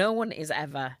 Yeah. No one is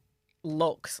ever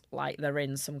looks like they're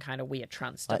in some kind of weird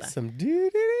trance. Like some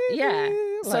doo-doo-doo-doo. Yeah.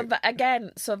 So that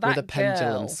again, so that with a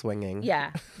pendulum girl, swinging.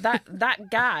 Yeah, that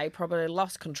guy probably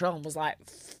lost control and was like,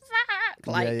 "Fuck!"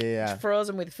 Like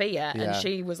frozen with fear, and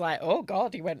she was like, "Oh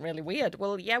God, he went really weird."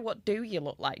 Well, yeah, what do you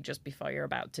look like just before you're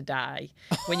about to die?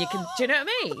 When you can, do you know what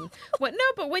I mean? Well, no,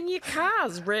 but when your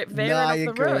car's veering off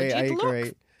the road, you'd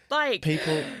look like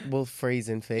people will freeze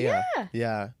in fear.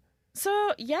 Yeah.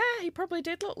 So, yeah, he probably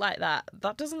did look like that.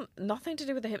 That nothing to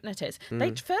do with the hypnotist.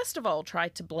 They first of all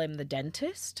tried to blame the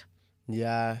dentist.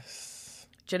 Yes.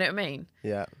 Do you know what I mean?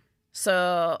 Yeah.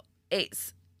 So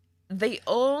it's the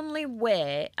only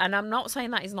way, and I'm not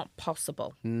saying that is not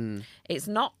possible. It's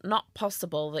not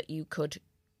possible that you could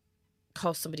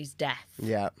cause somebody's death.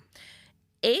 Yeah.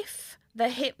 If the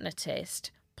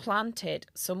hypnotist planted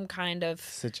some kind of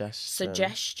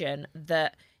suggestion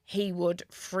that he would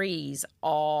freeze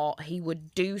or he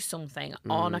would do something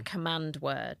on a command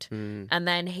word. And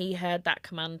then he heard that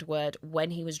command word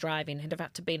when he was driving. He'd have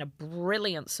had to been a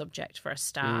brilliant subject for a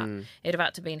start. He'd have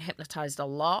had to been hypnotised a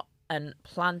lot and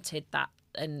planted that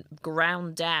and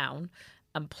ground down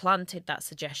and planted that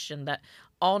suggestion that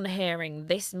on hearing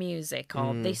this music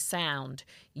or this sound,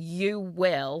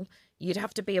 you'd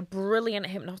have to be a brilliant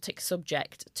hypnotic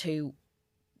subject to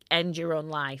end your own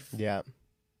life. Yeah.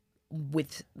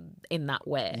 In that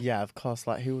way. Yeah, of course.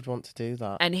 Like, who would want to do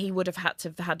that? And he would have had to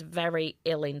have had very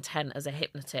ill intent as a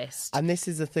hypnotist. And this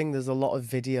is the thing. There's a lot of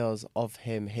videos of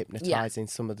him hypnotising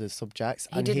some of the subjects.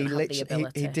 He didn't have the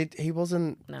ability.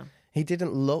 He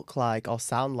didn't look like or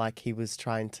sound like he was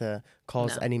trying to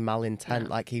cause any malintent.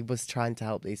 Like, he was trying to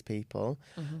help these people.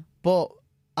 But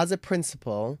as a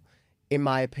principal, in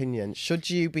my opinion, should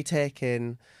you be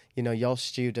taking, your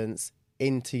students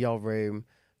into your room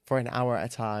for an hour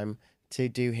at a time to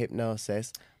do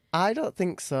hypnosis? I don't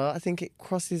think so. I think it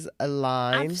crosses a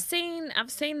line. I've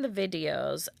seen the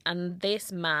videos, and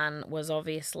this man was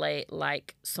obviously,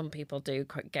 like some people do,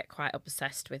 get quite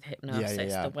obsessed with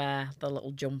hypnosis. Yeah. They wear the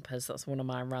little jumpers. That's one of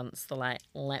my rants. They're like,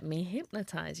 "Let me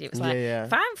hypnotise you." It's like, Yeah.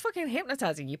 if I'm fucking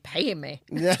hypnotising you, paying me.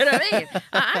 Yeah. Do you know what I mean?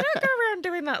 I don't go around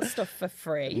doing that stuff for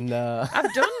free. No.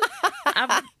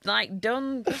 I've like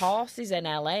done courses in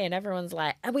LA, and everyone's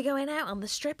like, "Are we going out on the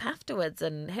strip afterwards?"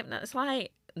 And it's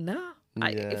like, no. Do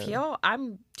you know what I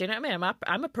mean?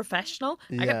 I'm a professional.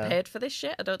 I get paid for this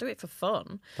shit. I don't do it for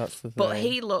fun. That's the thing. But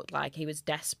he looked like he was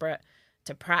desperate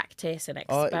to practice and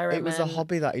experiment. It was a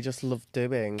hobby that he just loved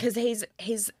doing. Because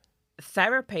his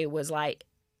therapy was like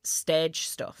stage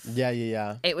stuff.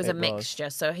 Yeah. It was a mixture.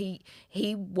 So he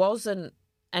wasn't.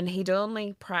 And he'd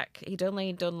only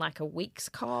done like a week's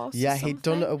course. Yeah, he'd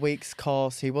done a week's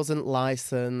course. He wasn't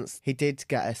licensed. He did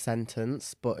get a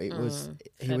sentence, but he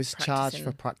was charged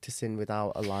for practicing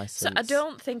without a license. So I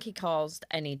don't think he caused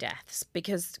any deaths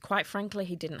because, quite frankly,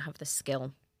 he didn't have the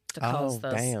skill to cause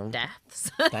those deaths.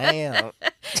 Damn.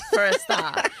 For a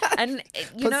start. And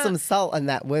Put some salt on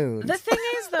that wound. The thing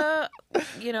is, though,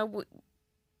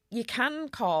 you can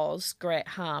cause great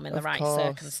harm in the right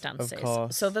circumstances. Of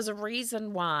course. So there's a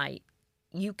reason why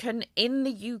you can, in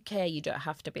the UK, you don't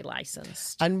have to be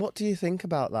licensed. And what do you think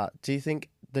about that? Do you think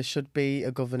there should be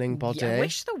a governing body? Yeah, I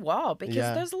wish there were, because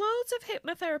there's loads of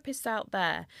hypnotherapists out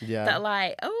there that are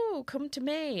like, oh, come to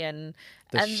me, and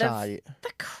shite.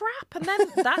 The crap. And then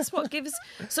that's what gives...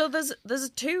 So there's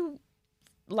two,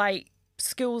 like,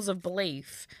 schools of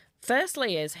belief.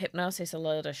 Firstly is hypnosis a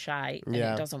load of shite and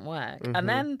it doesn't work. Mm-hmm. And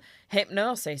then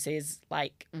hypnosis is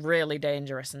like really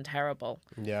dangerous and terrible.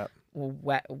 Yeah.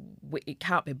 Well, it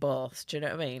can't be both. Do you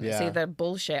know what I mean? Yeah. It's either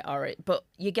bullshit or it. But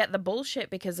you get the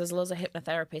bullshit because there's loads of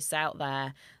hypnotherapists out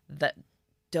there that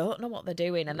don't know what they're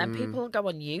doing. And then people go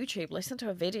on YouTube, listen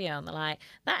to a video, and they're like,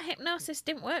 that hypnosis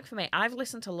didn't work for me. I've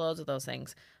listened to loads of those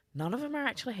things. None of them are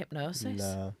actually hypnosis.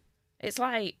 No. It's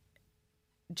like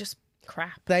just...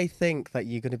 crap. They think that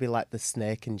you're going to be like the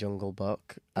snake in Jungle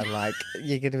Book, and like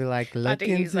you're going to be like, look I do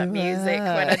use that music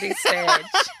when I do stage.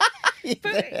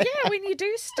 But yeah, when you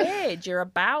do stage, you're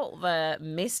about the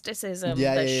mysticism,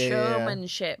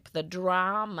 showmanship, the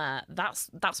drama. That's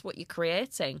what you're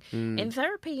creating. In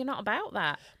therapy, you're not about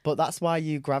that. But that's why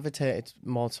you gravitated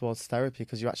more towards therapy,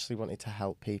 because you actually wanted to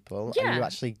help people, and you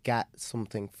actually get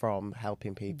something from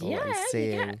helping people and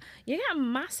seeing. You get a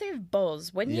massive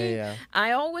buzz when you.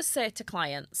 I always say to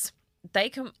clients, they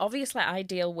can obviously I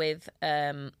deal with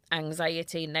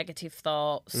anxiety, negative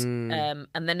thoughts, and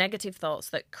the negative thoughts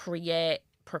that create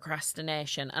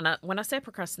procrastination. And when I say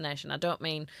procrastination, I don't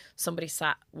mean somebody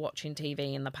sat watching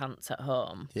TV in the pants at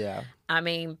home. Yeah. I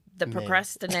mean the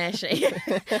procrastination.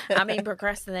 I mean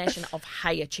procrastination of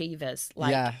high achievers.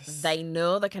 Like they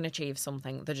know they can achieve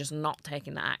something, they're just not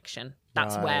taking the action.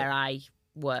 That's where I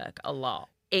work a lot.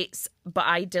 But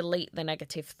I delete the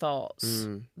negative thoughts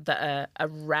that are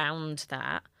around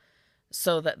that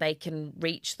so that they can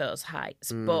reach those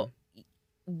heights. But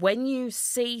when you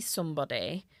see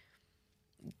somebody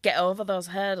get over those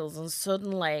hurdles and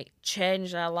suddenly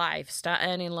change their life, start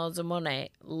earning loads of money,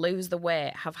 lose the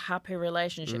weight, have happy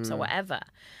relationships or whatever.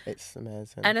 It's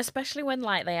amazing. And especially when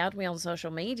like they add me on social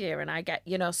media and I get,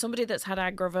 somebody that's had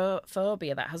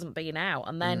agoraphobia that hasn't been out,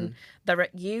 and then they're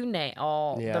at uni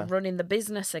or they're running the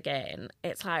business again.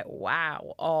 It's like,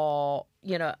 wow. Or,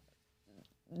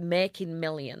 making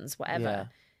millions, whatever. Yeah.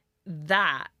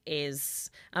 That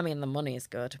is, I mean, the money is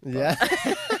good. But...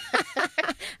 Yeah.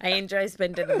 I enjoy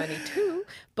spending the money too,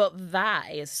 but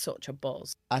that is such a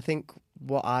buzz. I think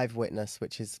what I've witnessed,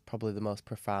 which is probably the most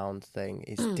profound thing,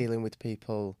 is dealing with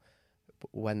people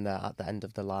when they're at the end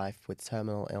of their life with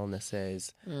terminal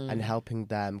illnesses and helping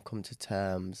them come to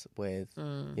terms with,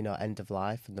 end of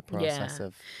life and the process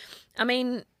of... I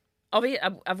mean,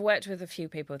 I've worked with a few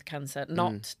people with cancer,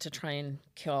 not to try and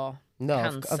cure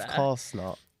cancer. Of course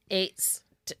not. It's...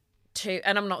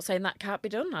 and I'm not saying that can't be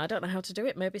done. I don't know how to do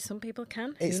it. Maybe some people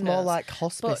can. It's more like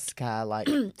hospice care, like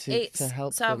to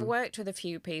help so them. I've worked with a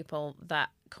few people that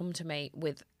come to me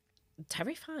with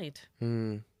terrified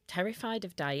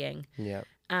of dying. Yeah.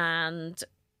 And,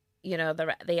 they're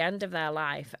at the end of their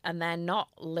life and they're not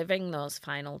living those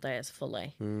final days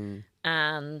fully.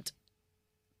 And,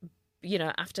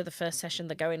 after the first session,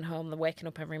 they're going home, they're waking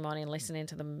up every morning, listening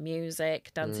to the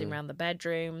music, dancing around the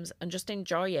bedrooms and just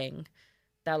enjoying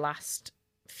their last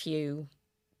few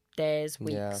days,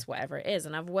 weeks, whatever it is.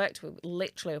 And I've worked with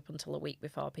literally up until a week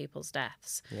before people's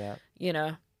deaths. Yeah.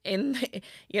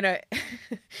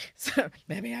 So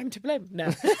maybe I'm to blame.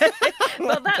 No.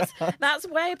 But that's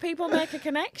where people make a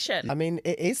connection. I mean,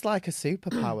 it is like a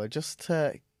superpower just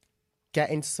to get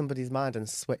into somebody's mind and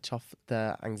switch off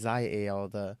the anxiety or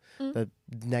the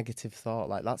negative thought.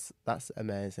 Like that's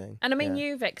amazing. And I mean,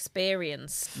 you've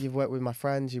experienced. You've worked with my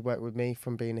friends. You worked with me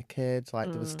from being a kid.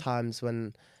 Like there was times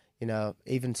when,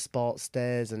 even sports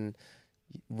days and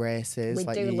races. We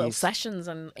like do little sessions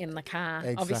in the car.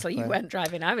 Exactly. Obviously, you weren't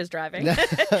driving; I was driving.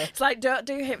 It's like, don't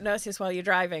do hypnosis while you're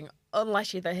driving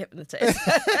unless you're the hypnotist.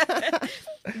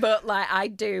 But like, I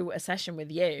do a session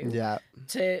with you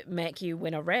to make you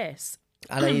win a race.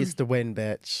 And I used to win,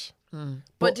 bitch.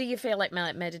 But do you feel like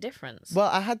it made a difference? Well,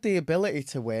 I had the ability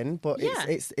to win, but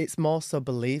it's more so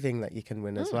believing that you can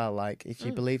win as well. Like if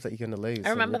you believe that you're going to lose. I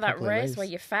remember that race where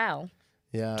you fell.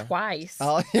 Yeah. Twice.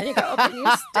 Oh, and you got up and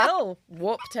you still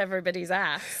whooped everybody's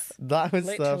ass. That was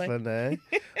Literally. so funny.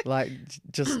 Like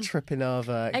just tripping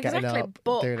over, getting up,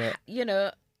 but, doing it.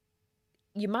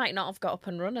 You might not have got up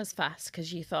and run as fast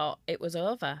because you thought it was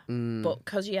over. But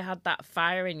because you had that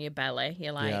fire in your belly,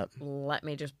 you're like, let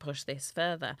me just push this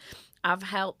further. I've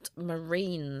helped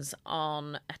Marines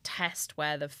on a test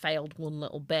where they've failed one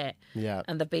little bit. Yeah.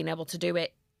 And they've been able to do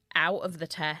it out of the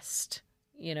test.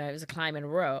 It was a climbing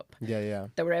rope. Yeah.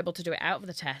 They were able to do it out of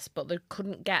the test, but they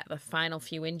couldn't get the final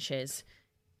few inches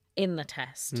in the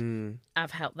test.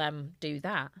 I've helped them do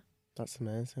that. That's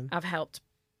amazing. I've helped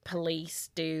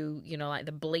police do, like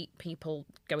the bleep people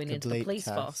going into the police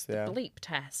force, the bleep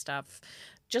test. I've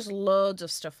just loads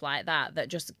of stuff like that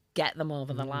just get them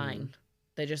over the line.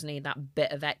 They just need that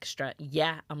bit of extra.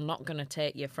 Yeah, I'm not going to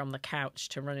take you from the couch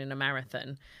to running a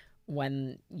marathon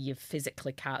when you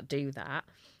physically can't do that.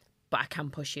 But I can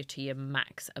push you to your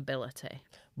max ability.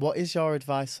 What is your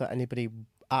advice for anybody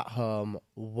at home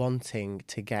wanting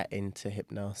to get into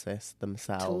hypnosis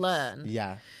themselves? To learn?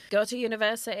 Yeah. Go to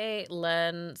university,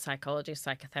 learn psychology,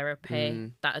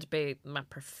 psychotherapy. That'd be my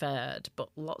preferred. But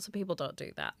lots of people don't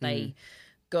do that. They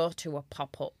go to a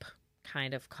pop-up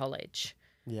kind of college.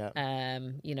 Yeah.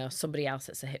 Somebody else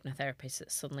that's a hypnotherapist that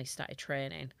suddenly started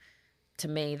training. To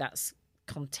me, that's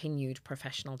continued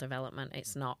professional development.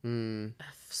 It's not a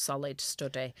solid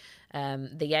study.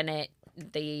 The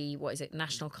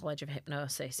National College of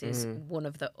Hypnosis is one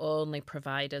of the only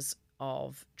providers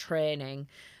of training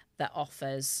that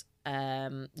offers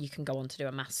you can go on to do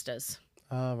a master's.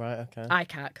 Oh, right, okay. I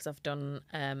can't because I've done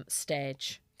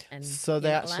stage. And so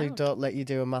they actually don't let you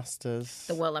do a master's?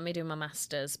 They won't let me do my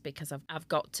master's because I've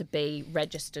got to be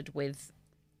registered with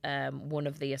one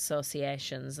of the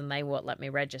associations, and they won't let me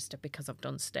register because I've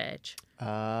done stage.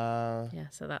 Yeah,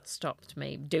 so that stopped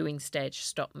me. Doing stage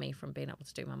stopped me from being able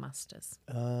to do my masters.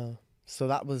 So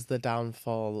that was the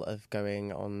downfall of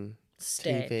going on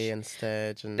stage. TV and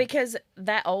stage, and because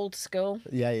they're old school.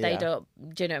 Yeah. They don't.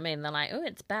 Do you know what I mean? They're like, oh,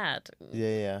 it's bad.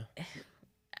 Yeah.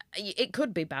 It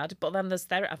could be bad, but then there's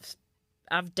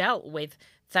I've dealt with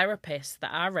therapists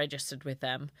that are registered with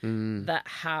them that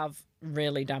have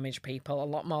really damaged people a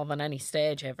lot more than any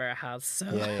stage ever has. So.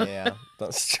 Yeah.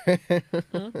 That's true.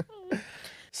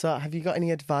 So have you got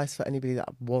any advice for anybody that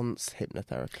wants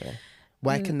hypnotherapy?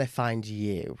 Where can they find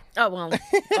you? Oh, well,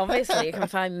 obviously you can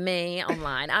find me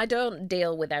online. I don't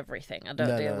deal with everything. I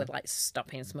don't deal with like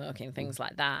stopping smoking, things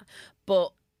like that.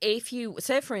 But if you,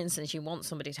 say for instance, you want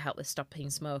somebody to help with stopping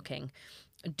smoking,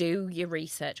 do your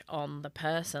research on the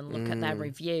person, look at their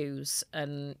reviews,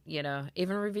 and,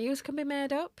 even reviews can be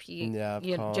made up. Do you know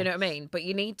what I mean? But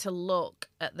you need to look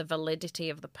at the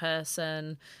validity of the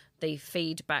person, the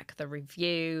feedback, the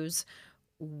reviews,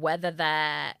 whether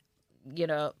they're,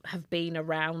 have been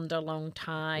around a long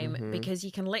time, because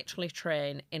you can literally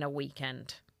train in a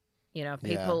weekend.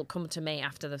 People come to me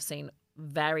after they've seen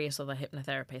various other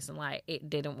hypnotherapists and like,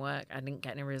 it didn't work, I didn't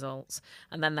get any results.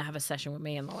 And then they have a session with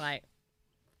me and they're like,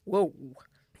 whoa,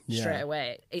 straight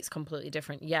away. It's completely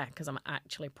different. Yeah, because I'm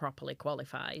actually properly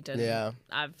qualified and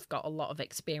I've got a lot of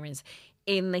experience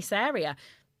in this area.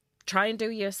 Try and do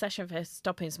your session for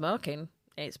stopping smoking.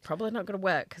 It's probably not going to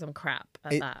work because I'm crap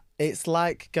at that. It's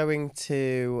like going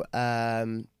to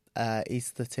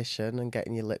aesthetician and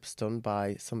getting your lips done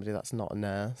by somebody that's not a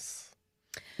nurse.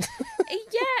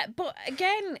 Yeah, but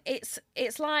again, it's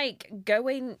like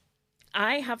going...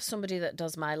 I have somebody that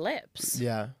does my lips.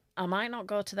 Yeah. I might not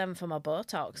go to them for my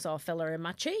Botox or filler in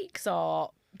my cheeks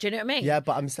or... Do you know what I mean? Yeah,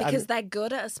 but Because they're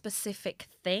good at a specific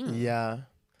thing. Yeah.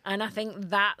 And I think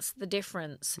that's the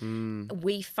difference.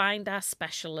 We find our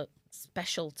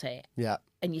specialty. Yeah.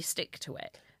 And you stick to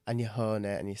it. And you hone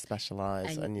it and you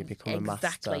specialise and you become a master.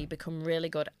 Exactly. You become really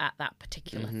good at that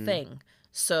particular thing.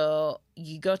 So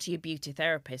you go to your beauty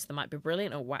therapist. They might be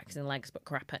brilliant at waxing legs but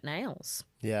crap at nails.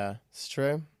 Yeah, it's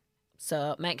true.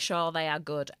 So make sure they are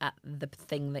good at the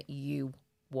thing that you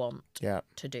want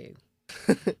to do.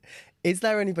 Is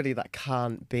there anybody that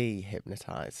can't be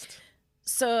hypnotised?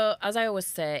 So, as I always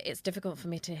say, it's difficult for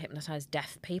me to hypnotise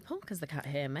deaf people because they can't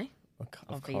hear me, Of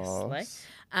obviously. course.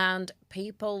 And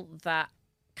people that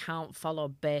can't follow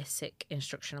basic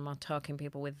instruction. I'm not talking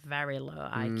people with very low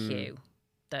IQ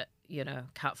that,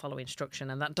 can't follow instruction.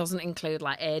 And that doesn't include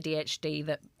like ADHD,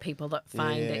 that people that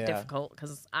find it difficult,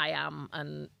 because I am,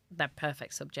 and they're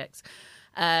perfect subjects.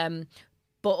 But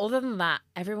other than that,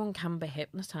 everyone can be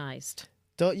hypnotised.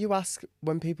 Don't you ask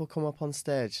when people come up on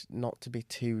stage not to be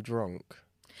too drunk?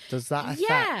 Does that affect?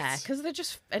 Yeah, because they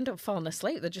just end up falling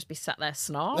asleep. They'll just be sat there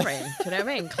snoring. Do you know what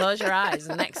I mean? Close your eyes,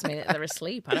 and the next minute they're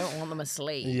asleep. I don't want them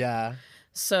asleep. Yeah.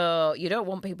 So you don't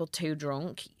want people too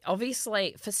drunk.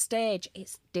 Obviously, for stage,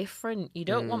 it's different. You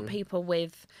don't want people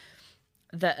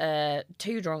that are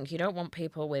too drunk. You don't want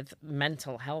people with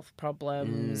mental health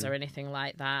problems or anything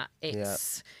like that.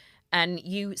 And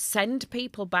you send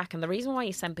people back, and the reason why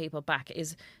you send people back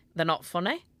is they're not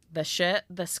funny. The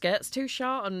skirt's too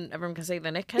short, and everyone can see the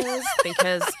knickers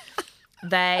because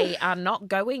they are not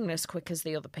going as quick as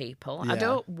the other people. Yeah. I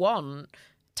don't want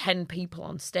 10 people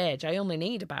on stage. I only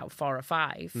need about 4 or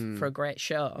 5 for a great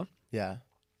show. Yeah.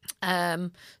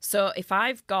 So if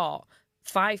I've got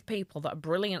 5 people that are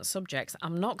brilliant subjects,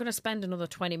 I'm not going to spend another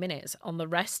 20 minutes on the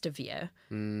rest of you.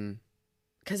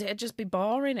 Because it'd just be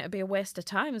boring. It'd be a waste of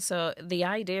time. So the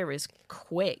idea is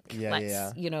quick.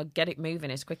 Let's get it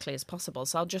moving as quickly as possible.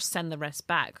 So I'll just send the rest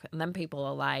back. And then people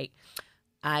are like,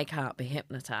 I can't be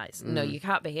hypnotised. No, you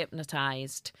can't be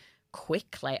hypnotised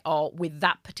quickly or with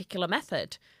that particular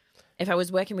method. If I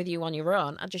was working with you on your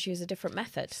own, I'd just use a different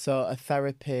method. So a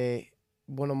therapy,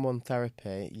 one-on-one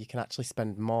therapy, you can actually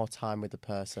spend more time with the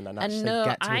person and actually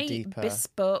get to a deeper... I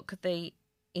bespoke the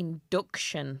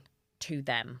induction to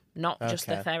them, not just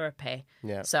the therapy.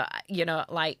 Yeah. So,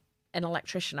 like an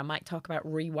electrician, I might talk about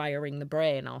rewiring the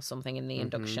brain or something in the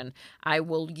induction. I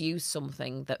will use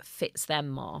something that fits them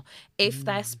more. If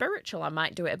they're spiritual, I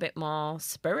might do it a bit more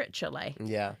spiritually.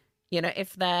 Yeah.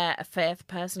 If they're a faith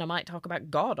person, I might talk about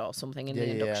God or something in the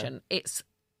induction.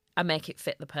 I make it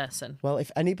fit the person. Well, if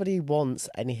anybody wants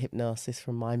any hypnosis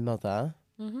from my mother,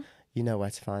 you know where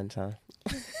to find her.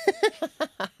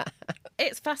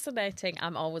 It's fascinating.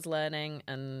 I'm always learning,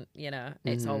 and,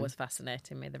 it's always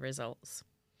fascinating me, the results.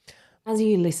 As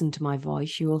you listen to my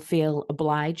voice, you will feel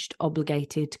obliged,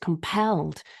 obligated,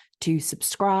 compelled to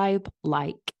subscribe,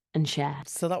 like, and share.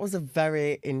 So that was a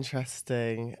very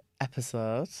interesting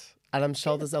episode. And I'm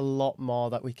sure there's a lot more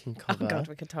that we can cover. Oh, God,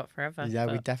 we could talk forever. Yeah,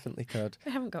 we definitely could.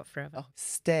 We haven't got forever. Oh,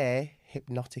 stay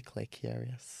hypnotically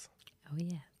curious. Oh,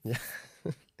 yeah. Yeah.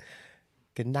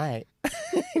 Good night.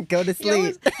 Go to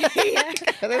sleep.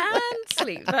 And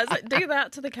sleep. Do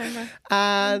that to the camera.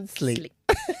 And sleep.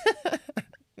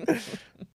 Sleep.